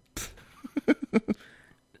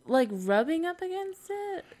 Like rubbing up against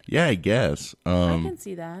it? Yeah, I guess. I can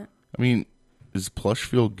see that. I mean, does plush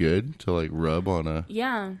feel good to like rub on a...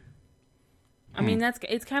 Yeah. I mean,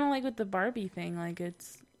 it's kind of like with the Barbie thing. Like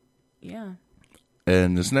yeah.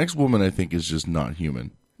 And this next woman I think is just not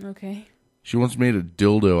human. Okay. She once made a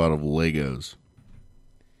dildo out of Legos.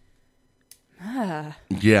 Ah.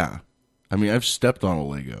 Yeah. I mean, I've stepped on a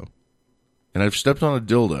Lego. And I've stepped on a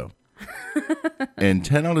dildo. And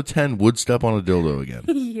 10 out of 10 would step on a dildo again.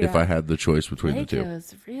 Yeah. If I had the choice between the two.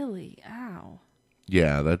 Legos, really? Ow.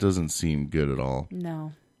 Yeah, that doesn't seem good at all.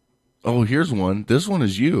 No. Oh, here's one. This one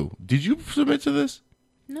is you. Did you submit to this?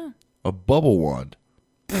 No. A bubble wand.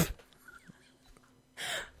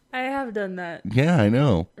 I have done that. Yeah, I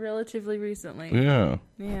know. Relatively recently. Yeah.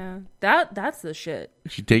 Yeah. That's the shit.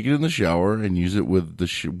 You take it in the shower and use it with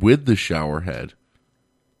the shower head.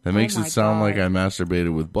 That makes it sound like I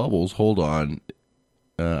masturbated with bubbles. Hold on.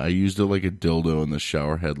 I used it like a dildo and the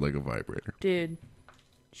shower head like a vibrator. Dude,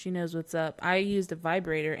 she knows what's up. I used a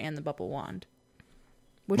vibrator and the bubble wand.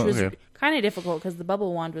 which was kind of difficult because the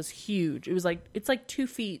bubble wand was huge. It was it's like 2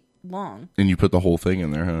 feet long. And you put the whole thing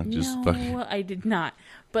in there, huh? No, I did not.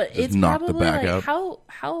 But just it's knock probably the back like out.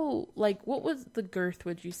 how like what was the girth?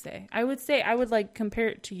 Would you say? I would say I would like compare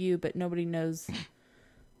it to you, but nobody knows.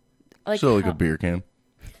 So like a beer can.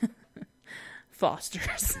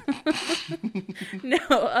 Foster's.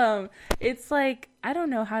 No, it's like I don't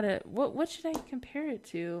know how to. What should I compare it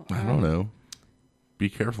to? I don't know. Be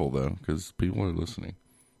careful though, because people are listening.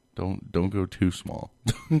 Don't go too small.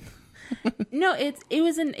 No, it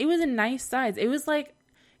was a nice size. It was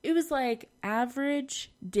like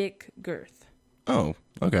average dick girth. Oh,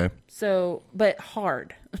 okay. So, but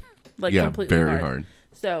hard, like completely very hard.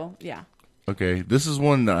 So yeah. Okay, this is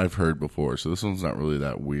one that I've heard before, so this one's not really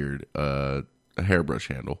that weird. A hairbrush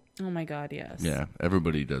handle. Oh my god, yes. Yeah,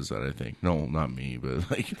 everybody does that, I think. No, not me, but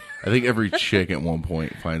like I think every chick at one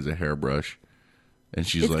point finds a hairbrush, and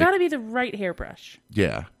she's it's like, got to be the right hairbrush.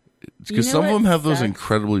 yeah, because some of them have those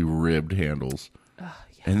incredibly ribbed handles,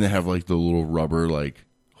 and they have like the little rubber, like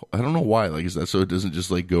I don't know why, like is that so it doesn't just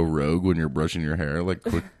like go rogue when you're brushing your hair, like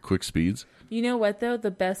quick speeds. You know what though?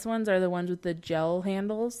 The best ones are the ones with the gel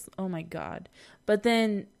handles. Oh my god! But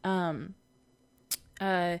then,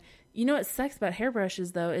 you know what sucks about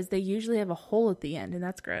hairbrushes though is they usually have a hole at the end, and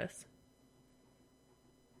that's gross.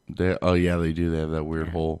 They do. They have that weird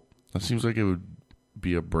hole. That seems like it would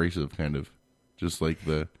be abrasive, kind of, just like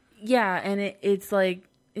the. Yeah, and it's like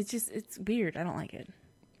it's weird. I don't like it.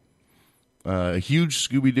 A huge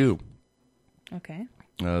Scooby-Doo. Okay.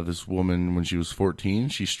 This woman, when she was 14,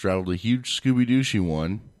 she straddled a huge Scooby-Doo she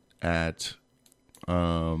won at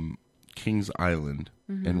King's Island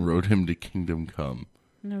and rode him to Kingdom Come.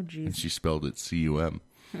 No, jeez. And she spelled it C-U-M.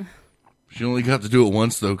 She only got to do it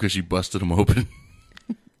once, though, because she busted him open.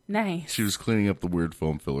 Nice. She was cleaning up the weird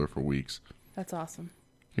foam filler for weeks. That's awesome.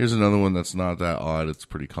 Here's another one that's not that odd. It's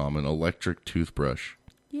pretty common. Electric toothbrush.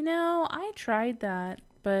 You know, I tried that,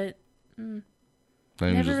 but never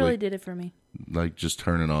just, really like, did it for me. Like, just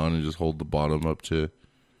turn it on and just hold the bottom up to...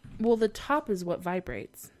 Well, the top is what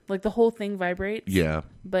vibrates. Like, the whole thing vibrates. Yeah.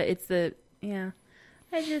 But it's the... Yeah.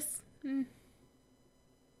 I just...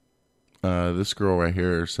 This girl right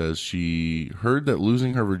here says she heard that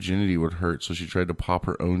losing her virginity would hurt, so she tried to pop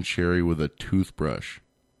her own cherry with a toothbrush.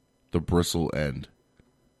 The bristle end.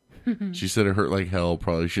 She said it hurt like hell.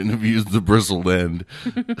 Probably shouldn't have used the bristled end.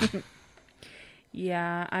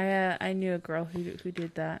 Yeah, I knew a girl who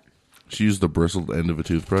did that. She used the bristled end of a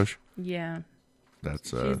toothbrush? Yeah.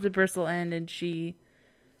 She used the bristle end, and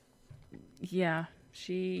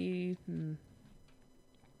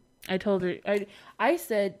I told her, I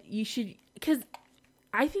said you should, because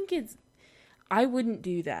I think I wouldn't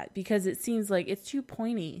do that because it seems like it's too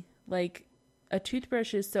pointy. Like a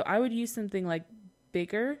toothbrush is, so I would use something like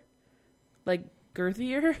bigger, like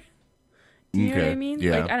girthier. Do you know what I mean?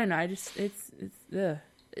 Yeah. Like, I don't know.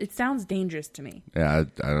 It sounds dangerous to me. Yeah,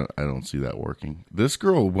 I don't see that working. This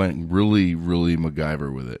girl went really, really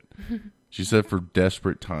MacGyver with it. She said for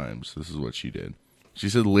desperate times, this is what she did. She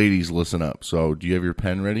said, ladies, listen up. So, do you have your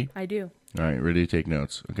pen ready? I do. All right, ready to take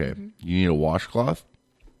notes. Okay. You need a washcloth,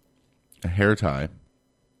 a hair tie,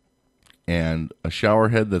 and a shower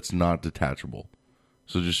head that's not detachable.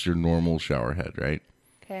 So, just your normal shower head, right?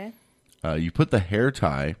 Okay. You put the hair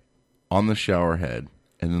tie on the shower head,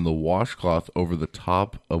 and then the washcloth over the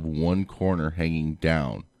top of one corner hanging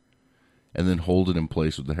down, and then hold it in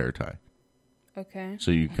place with the hair tie. Okay.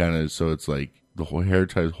 So you so it's like the whole hair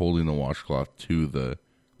tie is holding the washcloth to the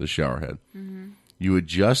shower head. Mm-hmm. You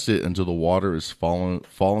adjust it until the water is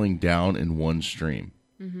falling down in one stream.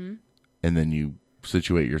 Mm-hmm. And then you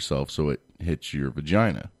situate yourself so it hits your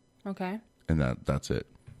vagina. Okay. And that's it.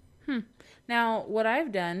 Now, what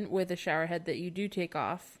I've done with a shower head that you do take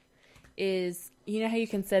off is, you know how you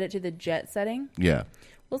can set it to the jet setting? Yeah.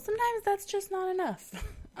 Well, sometimes that's just not enough.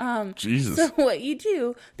 Jesus. So what you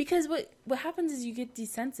do, because what happens is you get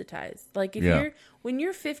desensitized. Like when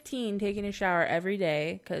you're 15 taking a shower every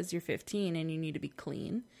day because you're 15 and you need to be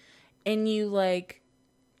clean, and you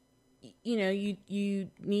you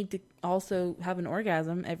need to also have an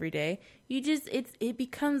orgasm every day. It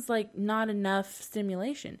becomes like not enough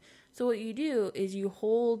stimulation. So what you do is you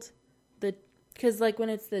hold because like when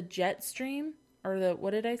it's the jet stream or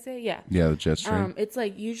what did I say? Yeah. Yeah, the jet stream. It's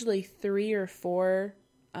like usually 3 or 4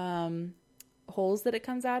 holes that it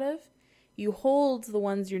comes out of. You hold the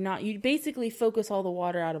ones you basically focus all the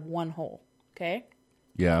water out of one hole. Okay.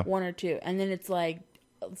 Yeah. 1 or 2. And then it's like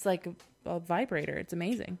a vibrator. It's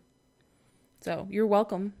amazing. So you're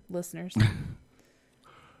welcome, listeners.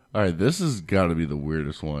 All right. This has got to be the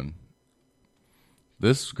weirdest one.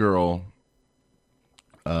 This girl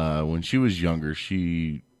when she was younger,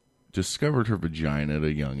 she discovered her vagina at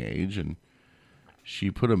a young age, and she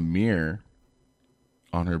put a mirror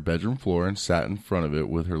on her bedroom floor and sat in front of it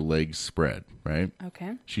with her legs spread, right?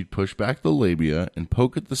 Okay. She'd push back the labia and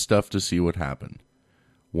poke at the stuff to see what happened.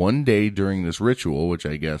 One day during this ritual, which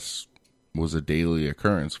I guess was a daily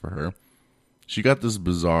occurrence for her, she got this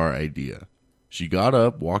bizarre idea. She got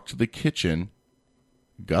up, walked to the kitchen,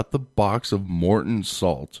 got the box of Morton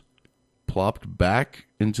salt, plopped back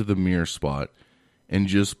into the mirror spot, and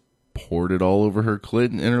just poured it all over her clit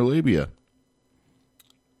and inner labia.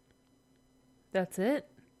 That's it?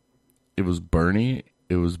 It was burny.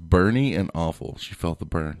 It was burny and awful. She felt the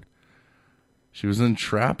burn. She was then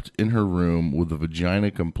trapped in her room with the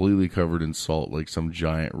vagina completely covered in salt like some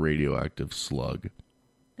giant radioactive slug.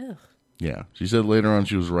 Ugh. Yeah. She said later on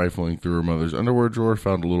she was rifling through her mother's underwear drawer,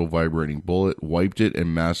 found a little vibrating bullet, wiped it,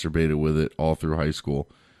 and masturbated with it all through high school.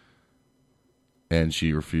 And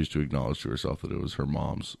she refused to acknowledge to herself that it was her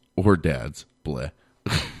mom's or dad's. Bleh.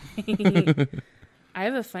 I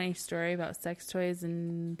have a funny story about sex toys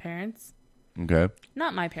and parents. Okay.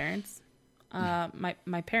 Not my parents.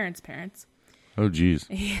 My parents' parents. Oh, geez.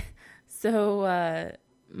 So,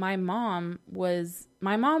 my mom was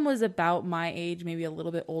about my age, maybe a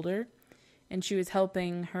little bit older. And she was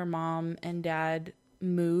helping her mom and dad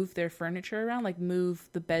move their furniture around, like move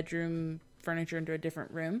the bedroom furniture into a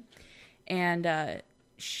different room. And,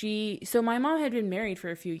 so my mom had been married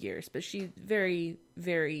for a few years, but she very,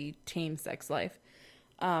 very tame sex life.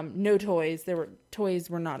 No toys. Toys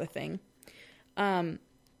were not a thing. So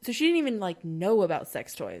she didn't even know about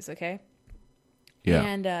sex toys. Okay. Yeah.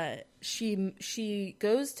 And, she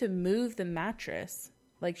goes to move the mattress.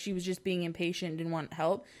 Like she was just being impatient, didn't want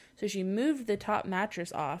help. So she moved the top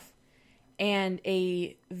mattress off, and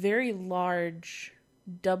a very large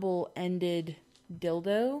double-ended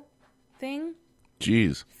dildo thing.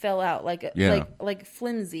 Jeez. Fell out like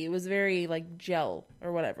flimsy. It was very gel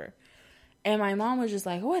or whatever. And my mom was just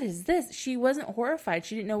like, "What is this?" She wasn't horrified.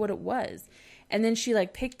 She didn't know what it was. And then she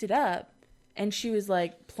picked it up and she was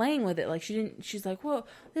playing with it. She's like, "Whoa,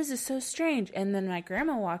 this is so strange." And then my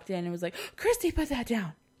grandma walked in and was like, "Christy, put that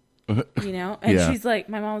down." You know? And yeah. she's like,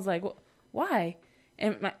 my mom was like, "Well, why?"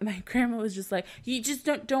 And my grandma was just like, "You just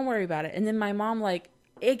don't worry about it." And then my mom I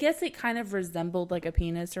guess it kind of resembled a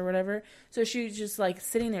penis or whatever. So she was just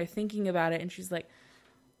sitting there thinking about it, and she's like,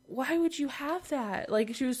 "Why would you have that?"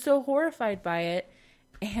 She was so horrified by it.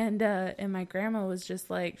 And my grandma was just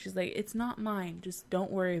she's like, "It's not mine. Just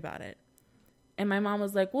don't worry about it." And my mom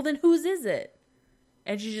was like, "Well, then whose is it?"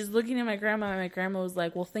 And she's just looking at my grandma, and my grandma was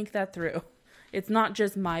like, "Well, think that through. It's not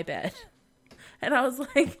just my bed." And I was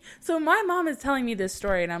like, so my mom is telling me this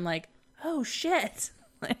story, and I'm like, oh shit.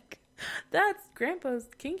 That's grandpa's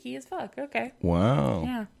kinky as fuck. Okay. Wow.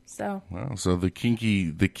 Yeah. So. Wow. So the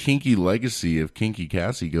kinky legacy of Kinky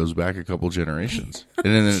Cassie goes back a couple generations, and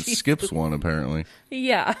then it skips one apparently.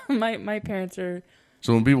 Yeah. My parents are.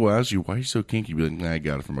 So when people ask you why are you so kinky, be like, "Nah, I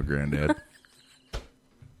got it from my granddad."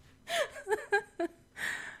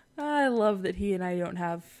 I love that he and I don't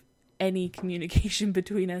have any communication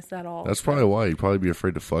between us at all. That's probably why he'd probably be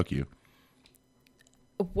afraid to fuck you.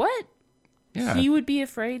 What? Yeah. He would be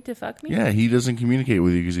afraid to fuck me? Yeah, he doesn't communicate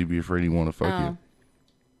with you because he'd be afraid he'd want to fuck you.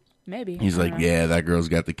 Maybe. He's like, "Yeah, that girl's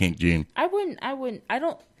got the kink gene." I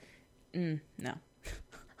don't. No.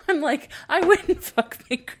 I'm like, I wouldn't fuck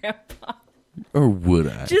my grandpa. Or would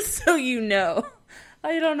I? Just so you know.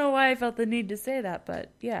 I don't know why I felt the need to say that,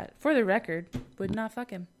 but yeah, for the record, would not fuck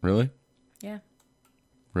him. Really? Yeah.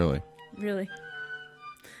 Really? Really.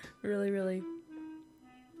 Really, really.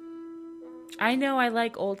 I know I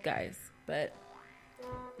like old guys, but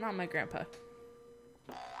not my grandpa.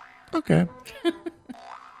 Okay.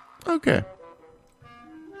 Okay.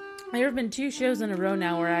 There have been 2 shows in a row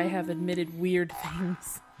now where I have admitted weird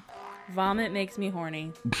things. Vomit makes me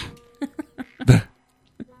horny.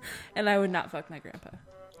 And I would not fuck my grandpa.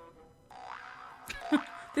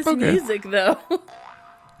 This music, though.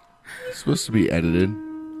 It's supposed to be edited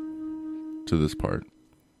to this part.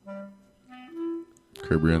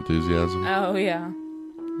 Curb Your Enthusiasm. Oh, yeah.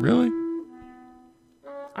 Really?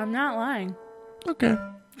 I'm not lying. Okay.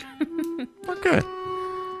 Okay.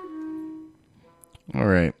 All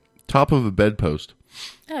right. Top of a bedpost.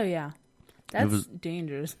 Oh, yeah. That's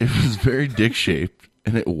dangerous. It was very dick-shaped,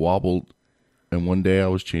 and it wobbled. And one day I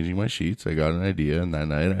was changing my sheets. I got an idea, and that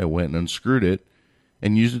night I went and unscrewed it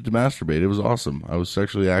and used it to masturbate. It was awesome. I was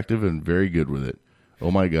sexually active and very good with it.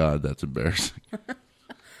 Oh, my God. That's embarrassing.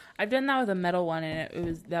 I've done that with a metal one,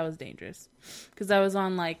 and that was dangerous. Because I was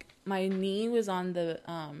on, my knee was on the,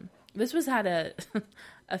 this was at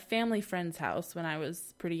a family friend's house when I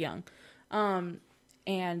was pretty young.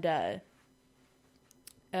 and I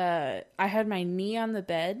had my knee on the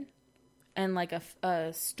bed and like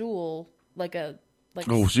a stool,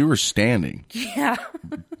 Oh, so you were standing. Yeah.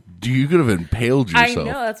 You could have impaled yourself.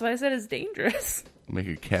 I know, that's why I said it's dangerous. Make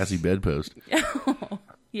a Cassie bedpost.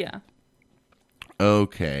 Yeah.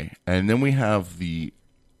 Okay. And then we have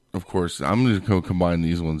of course, I'm going to combine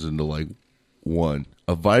these ones into like one.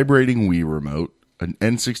 A vibrating Wii remote, an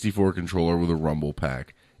N64 controller with a rumble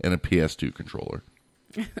pack, and a PS2 controller.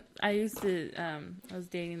 I was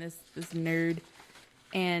dating this nerd,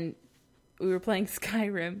 and we were playing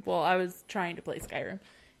Skyrim. Well, I was trying to play Skyrim,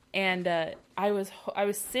 and I was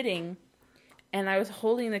sitting, and I was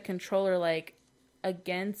holding the controller like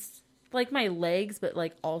against like my legs, but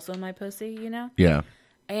like also my pussy, you know? Yeah.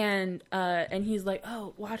 And he's like,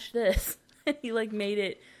 "Oh, watch this," and he like made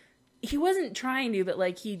it. He wasn't trying to, but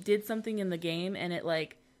like he did something in the game, and it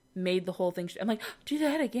like made the whole thing. I'm like, do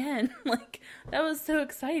that again. Like, that was so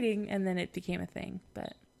exciting. And then it became a thing,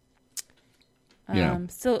 but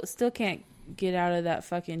still can't get out of that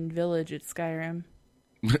fucking village at Skyrim.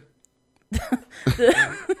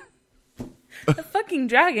 The fucking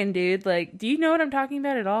dragon, dude. Like, do you know what I'm talking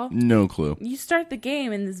about at all? No clue. You start the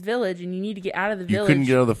game in this village and you need to get out of the village. You couldn't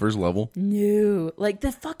get out of the first level? No. Like,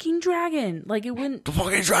 the fucking dragon. Like, it wouldn't. The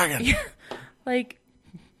fucking dragon. Like,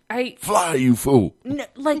 Fly, you fool. No,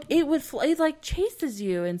 like, it would it like chases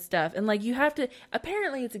you and stuff. And like, you have to.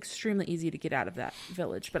 Apparently, it's extremely easy to get out of that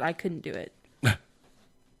village, but I couldn't do it. I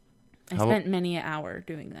spent many an hour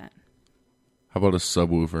doing that. How about a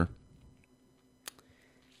subwoofer?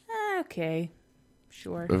 Okay,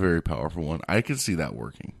 sure. A very powerful one. I could see that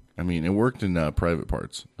working. I mean, it worked in Private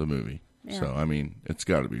Parts, the movie. Yeah. So, I mean, it's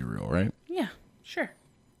got to be real, right? Yeah, sure.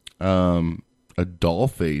 A doll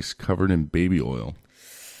face covered in baby oil.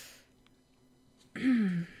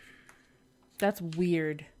 That's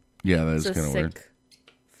weird. Yeah, that is kind of weird.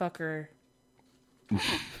 Fucker.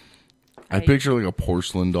 I picture like a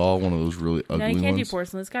porcelain doll, one of those really ugly ones. No, you can't do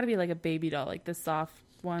porcelain. It's got to be like a baby doll, like the soft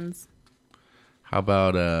ones. How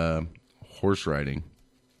about horse riding?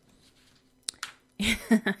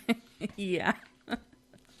 Yeah.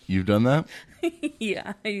 You've done that?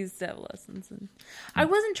 Yeah, I used to have lessons. And I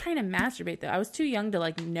wasn't trying to masturbate, though. I was too young to,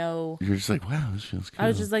 like, know. You're just like, wow, this feels cool. I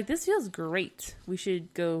was just like, this feels great. We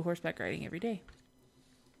should go horseback riding every day.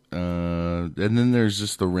 And then there's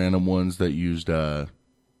just the random ones that used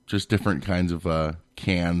just different kinds of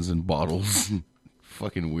cans and bottles.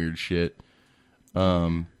 Fucking weird shit.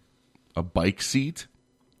 A bike seat.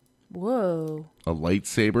 Whoa. A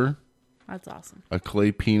lightsaber. That's awesome. A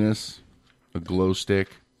clay penis. A glow stick.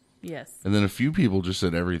 Yes. And then a few people just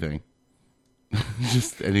said everything.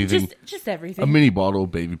 Just anything. Just everything. A mini bottle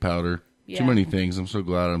of baby powder. Yeah. Too many things. I'm so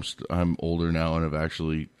glad I'm older now and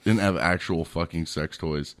didn't have actual fucking sex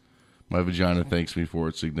toys. My vagina thanks me for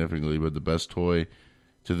it significantly, but the best toy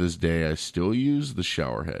to this day I still use, the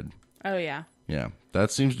shower head. Oh, yeah. Yeah.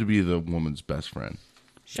 That seems to be the woman's best friend.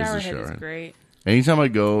 Shower head is great. Anytime I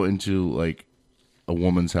go into like a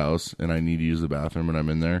woman's house and I need to use the bathroom and I'm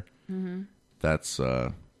in there, that's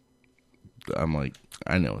I'm like,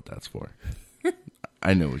 I know what that's for.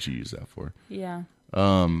 I know what you use that for. Yeah.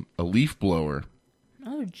 A leaf blower.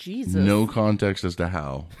 Oh, Jesus. No context as to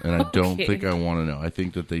how, and I don't think I want to know. I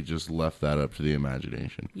think that they just left that up to the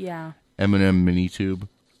imagination. Yeah. M&M mini tube.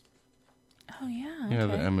 Oh, yeah. Yeah,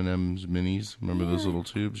 the M&M's minis. Remember those little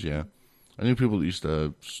tubes? Yeah. I knew people used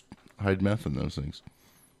to hide meth in those things.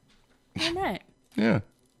 All right. Yeah.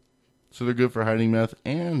 So they're good for hiding meth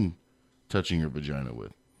and touching your vagina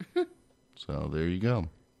with. So there you go.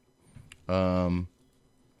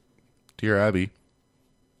 Dear Abby.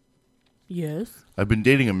 Yes? I've been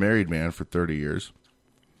dating a married man for 30 years.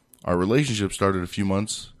 Our relationship started a few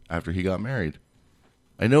months after he got married.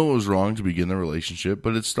 I know it was wrong to begin the relationship,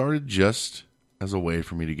 but it started just as a way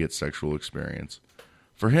for me to get sexual experience.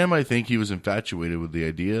 For him, I think he was infatuated with the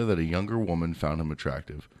idea that a younger woman found him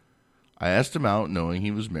attractive. I asked him out knowing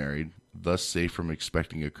he was married, thus safe from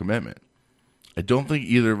expecting a commitment. I don't think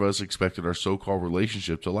either of us expected our so-called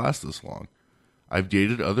relationship to last this long. I've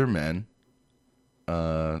dated other men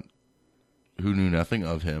who knew nothing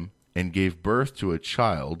of him and gave birth to a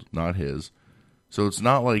child, not his, so it's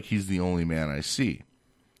not like he's the only man I see.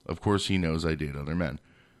 Of course, he knows I date other men.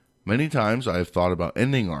 Many times I have thought about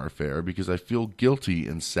ending our affair because I feel guilty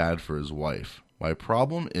and sad for his wife. My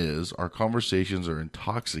problem is our conversations are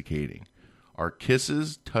intoxicating. Our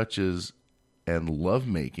kisses, touches, and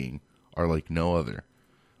lovemaking are like no other.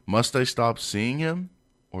 Must I stop seeing him?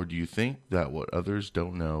 Or do you think that what others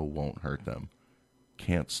don't know won't hurt them?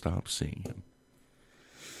 Can't stop seeing him.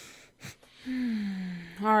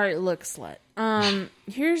 All right, look, slut.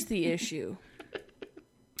 Here's the issue.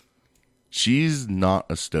 she's not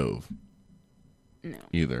a stove. No.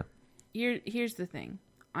 Either. Here's the thing.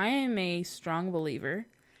 I am a strong believer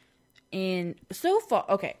in so far.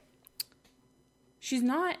 Okay, she's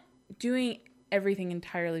not doing everything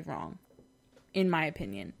entirely wrong, in my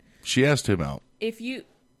opinion. She asked him out. If you,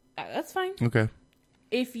 that's fine. Okay.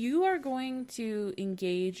 If you are going to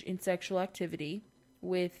engage in sexual activity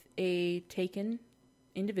with a taken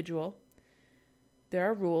individual, there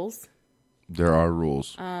are rules. There are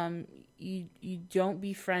rules. You don't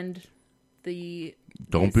befriend the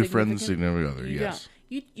significant other. Yes.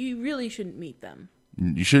 You really shouldn't meet them.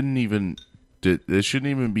 You shouldn't even. It shouldn't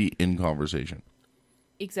even be in conversation.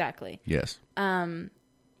 Exactly. Yes.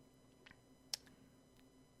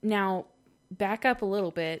 Now, back up a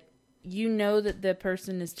little bit. You know that the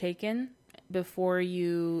person is taken before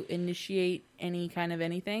you initiate any kind of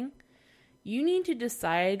anything. You need to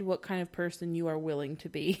decide what kind of person you are willing to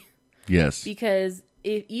be. Yes. Because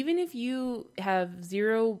even if you have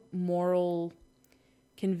zero moral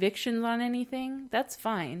convictions on anything, that's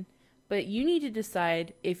fine. But you need to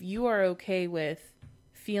decide if you are okay with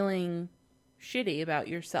feeling shitty about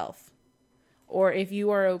yourself. Or if you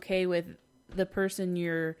are okay with the person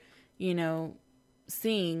you're,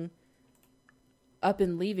 seeing up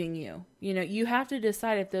and leaving you. You have to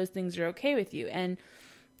decide if those things are okay with you. And,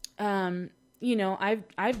 I've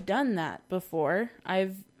done that before.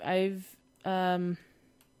 I've had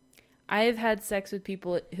sex with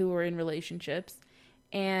people who were in relationships,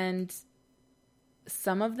 and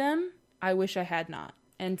some of them I wish I had not,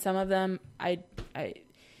 and some of them I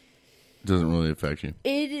doesn't really affect you.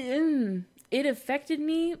 It affected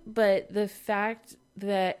me, but the fact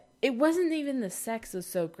that it wasn't even the sex was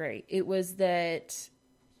so great. It was that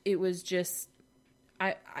it was just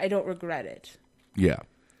I don't regret it. Yeah.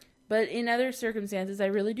 But in other circumstances, I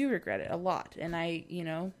really do regret it a lot, and I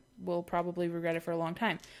will probably regret it for a long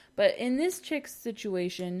time. But in this chick's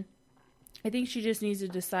situation, I think she just needs to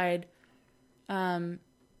decide, what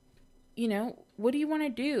do you want to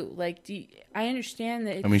do? Like, I understand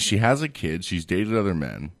that. She has a kid. She's dated other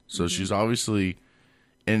men. So she's obviously,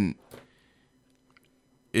 she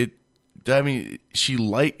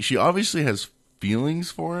obviously has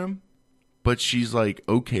feelings for him, but she's like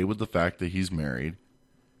okay with the fact that he's married.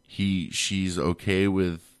 She's okay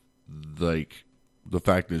with like the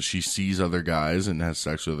fact that she sees other guys and has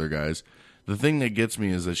sex with other guys. The thing that gets me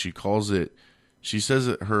is that she says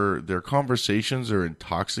that their conversations are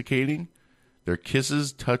intoxicating. Their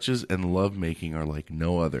kisses, touches, and lovemaking are like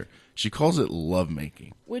no other. She calls it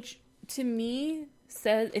lovemaking. Which, to me,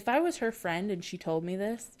 says, if I was her friend and she told me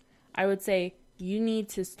this, I would say, you need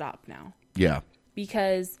to stop now. Yeah.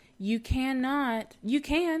 Because you can,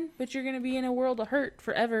 but you're going to be in a world of hurt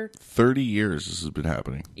forever. 30 years this has been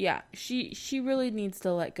happening. Yeah. She really needs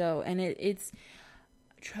to let go. And it's,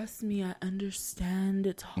 trust me, I understand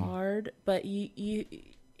it's hard, but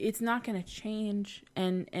it's not going to change.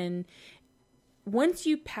 And once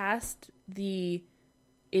you passed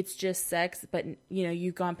it's just sex, but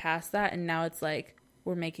you've gone past that, and now it's like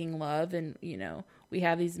we're making love, and we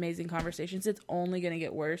have these amazing conversations. It's only going to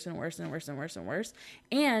get worse and worse and worse and worse and worse.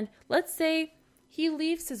 And let's say he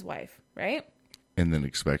leaves his wife, right? And then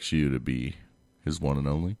expects you to be his one and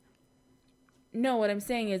only. No, what I'm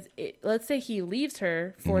saying is, let's say he leaves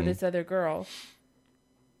her for this other girl.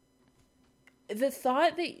 The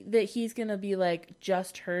thought that he's going to be like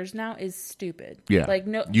just hers now is stupid. Yeah. Like,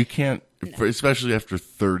 no. You can't, especially after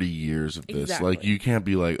 30 years of this, Exactly. like you can't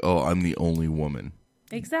be like, oh, I'm the only woman.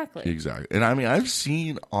 Exactly. And I've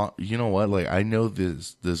seen, like I know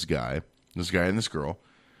this guy and this girl,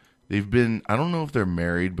 they've been, I don't know if they're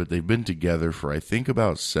married, but they've been together for I think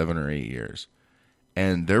about 7 or 8 years.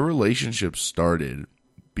 And their relationship started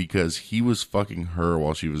because he was fucking her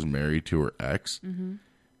while she was married to her ex. Mm-hmm.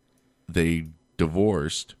 They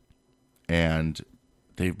divorced, and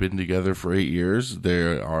they've been together for 8 years.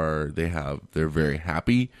 They're very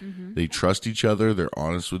happy. Mm-hmm. They trust each other. They're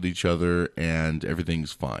honest with each other, and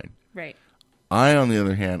everything's fine. Right. I, on the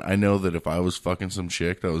other hand, I know that if I was fucking some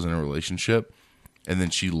chick that was in a relationship, and then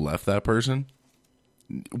she left that person,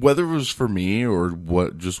 whether it was for me or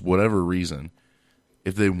whatever reason,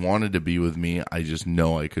 if they wanted to be with me, I just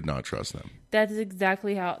know I could not trust them. That's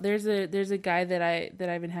exactly how. There's a guy that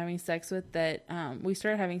I've been having sex with that we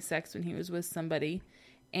started having sex when he was with somebody,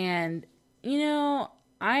 and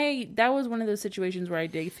that was one of those situations where I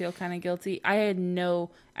did feel kind of guilty. I had no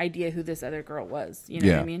idea who this other girl was. You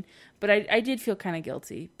know what I mean? But I did feel kind of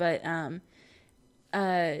guilty. But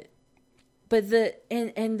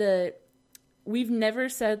we've never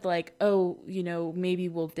said like, oh, maybe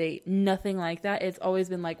we'll date. Nothing like that. It's always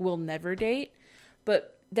been like, we'll never date.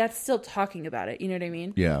 But that's still talking about it. You know what I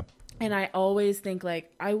mean? Yeah. And I always think,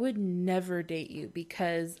 like, I would never date you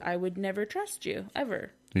because I would never trust you,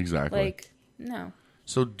 ever. Exactly. Like, no.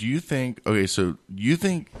 So do you think, okay, so you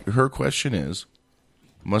think her question is,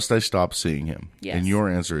 must I stop seeing him? Yes. And your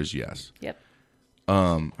answer is yes. Yep.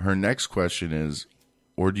 Her next question is,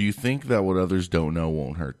 or do you think that what others don't know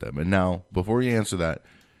won't hurt them? And now, before you answer that,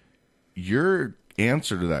 your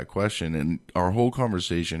answer to that question and our whole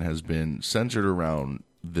conversation has been centered around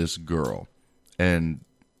this girl. And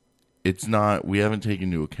it's not, we haven't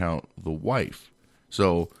taken into account the wife.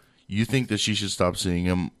 So you think that she should stop seeing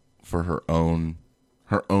him for her own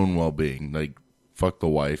well-being, like fuck the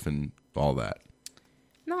wife and all that.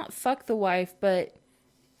 Not fuck the wife, but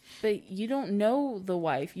you don't know the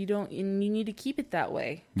wife. You don't, and you need to keep it that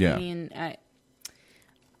way. Yeah. I mean,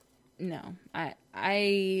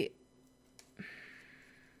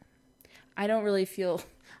 I don't really feel,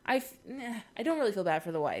 I don't really feel bad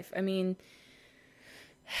for the wife. I mean,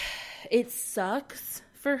 it sucks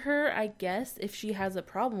for her, I guess, if she has a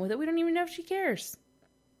problem with it. We don't even know if she cares.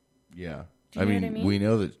 Yeah. Do you know what I mean?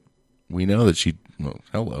 We know that she, well,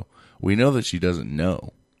 hello. We know that she doesn't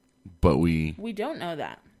know, but we don't know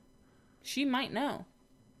that. She might know.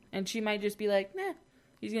 And she might just be like, nah,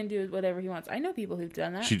 he's going to do whatever he wants. I know people who've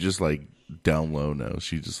done that. she just like down low knows.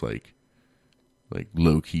 She just like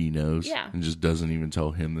low key knows. Yeah. And just doesn't even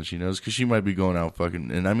tell him that she knows. Because she might be going out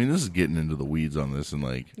fucking, and I mean, this is getting into the weeds on this and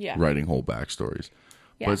like writing whole backstories.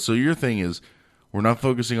 Yeah. But so your thing is, we're not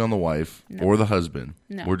focusing on the wife or the husband.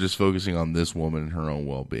 No. We're just focusing on this woman and her own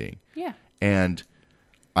well-being. Yeah. And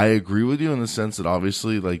I agree with you in the sense that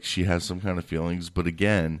obviously like she has some kind of feelings. But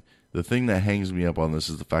again, the thing that hangs me up on this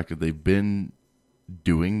is the fact that they've been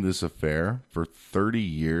doing this affair for 30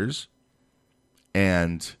 years.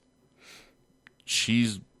 And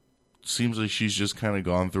seems like she's just kind of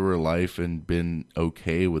gone through her life and been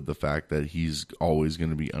okay with the fact that he's always going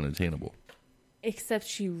to be unattainable. Except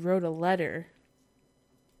she wrote a letter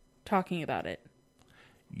talking about it.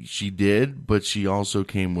 She did, but she also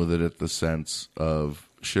came with it at the sense of,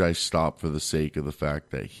 should I stop for the sake of the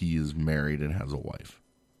fact that he is married and has a wife?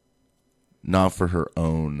 Not for her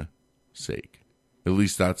own sake. At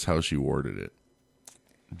least that's how she worded it.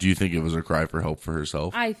 Do you think it was a cry for help for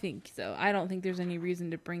herself? I think so. I don't think there's any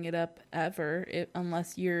reason to bring it up ever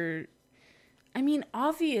unless you're... I mean,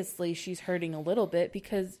 obviously she's hurting a little bit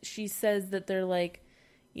because she says that they're like,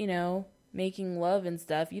 you know, making love and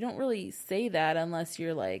stuff. You don't really say that unless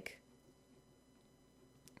you're like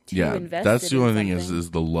too invested. That's the in only thing something.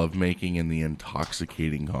 is the lovemaking and the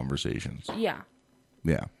intoxicating conversations. Yeah.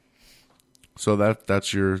 Yeah. So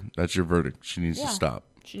that's your verdict. She needs to stop.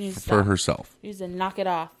 She needs to for stop. herself. She needs to knock it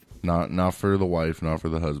off. Not for the wife, not for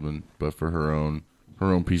the husband, but for her own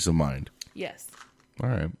peace of mind. Yes. All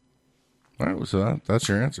right. So that's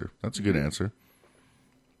your answer. That's a good answer.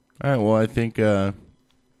 All right. Well, I think we're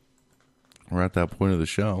at that point of the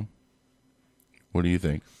show. What do you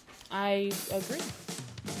think? I agree.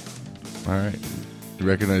 All right. You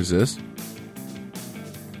recognize this?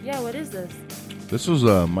 Yeah, what is this? This was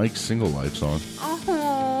Mike's Single Life song.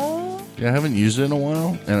 Oh. Yeah, I haven't used it in a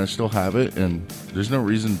while, and I still have it, and there's no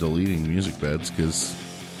reason deleting music beds, because,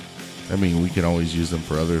 I mean, we can always use them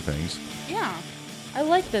for other things. Yeah. I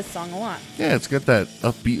like this song a lot. Yeah, it's got that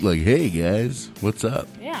upbeat, like, hey, guys, what's up?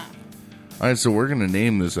 Yeah. All right, so we're going to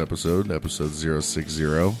name this episode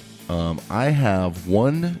 060. I have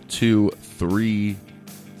 1, 2, 3,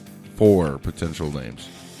 4 potential names.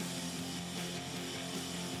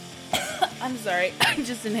 I'm sorry. I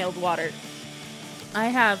just inhaled water. I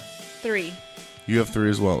have 3. You have 3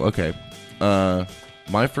 as well. Okay.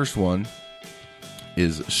 My first one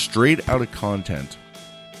is Straight Outta Content.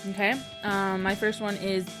 Okay. My first one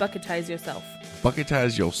is Bucketize Yourself.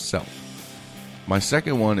 Bucketize Yourself. My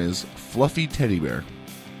second one is Fluffy Teddy Bear.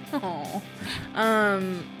 Oh.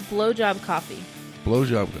 Blowjob Coffee.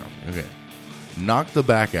 Blowjob. Okay. Knock the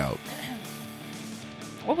Back Out.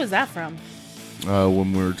 What was that from?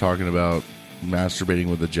 When we were talking about masturbating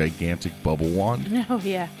with a gigantic bubble wand. Oh,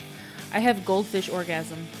 yeah. I have Goldfish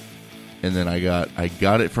Orgasm. And then I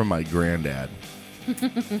got it from my granddad.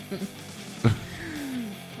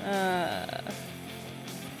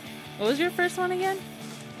 What was your first one again?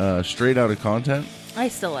 Straight Outta Content. I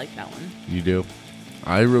still like that one. You do?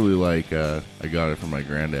 I really like I got it from my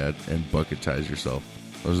granddad and Bucketize Yourself.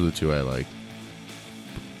 Those are the 2 I like.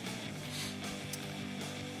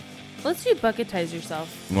 Let's do Bucketize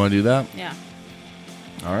Yourself. You want to do that? Yeah.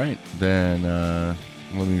 All right. Then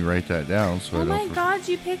let me write that down. So Oh I my don't God,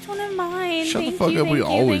 you picked one of mine. Shut Thank the fuck you, up. We thank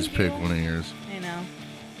you, always thank pick you. one of yours. I know.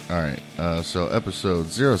 All right. So episode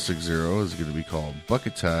 060 is going to be called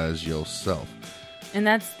Bucketize Yourself. And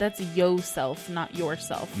that's yourself, not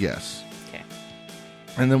yourself. Yes. Okay.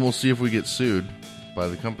 And then we'll see if we get sued by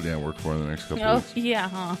the company I work for in the next couple of weeks. Yeah,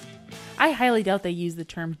 huh? I highly doubt they use the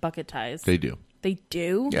term bucketize. They do. They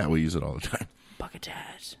do? Yeah, we use it all the time.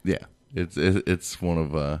 Bucketize. Yeah. It's one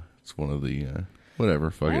of the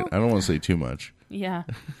whatever, fuck it. I don't want to say too much. Yeah.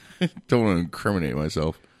 Don't want to incriminate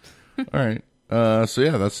myself. All right. So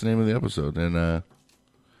yeah, that's the name of the episode. And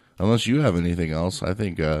unless you have anything else, I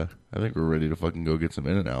think we're ready to fucking go get some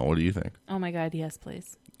In-N-Out. What do you think? Oh my God, yes,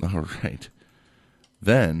 please. All right.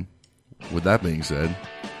 Then, with that being said,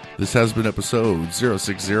 this has been episode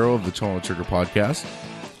 060 of the Toe on the Trigger podcast.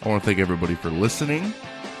 I want to thank everybody for listening.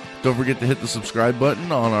 Don't forget to hit the subscribe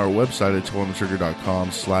button on our website at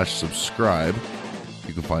toeonthetrigger.com/subscribe.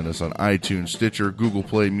 You can find us on iTunes, Stitcher, Google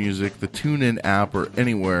Play Music, the TuneIn app, or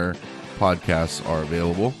anywhere podcasts are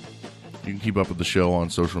available. You can keep up with the show on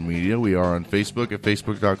social media. We are on Facebook at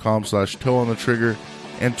facebook.com/toeonthetrigger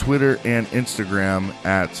and Twitter and Instagram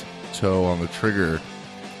at toeonthetrigger.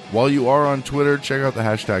 While you are on Twitter, check out the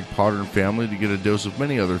hashtag Podern Family to get a dose of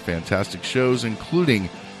many other fantastic shows, including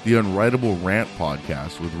the Unwritable Rant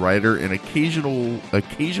podcast with writer and occasional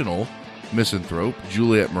misanthrope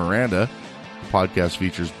Juliet Miranda. The podcast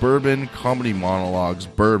features bourbon, comedy monologues,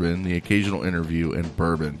 bourbon, the occasional interview, and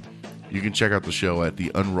bourbon. You can check out the show at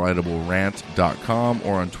theunwritablерant.com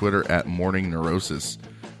or on Twitter at Morning Neurosis.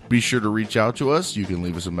 Be sure to reach out to us. You can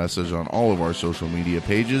leave us a message on all of our social media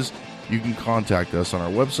pages. You can contact us on our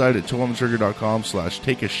website at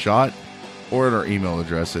toeonthetrigger.com/takeashot or at our email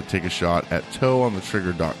address at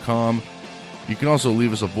takeashot@toeonthetrigger.com. You can also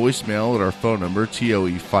leave us a voicemail at our phone number,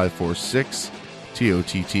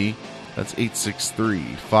 TOE546-TOTT. That's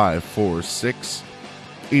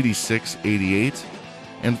 863-546-8688.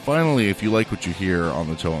 And finally, if you like what you hear on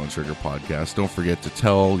the Toe on the Trigger podcast, don't forget to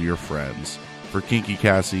tell your friends. For Kinky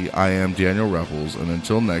Cassie, I am Daniel Ruffles, and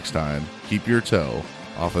until next time, keep your toe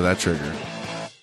off of that trigger.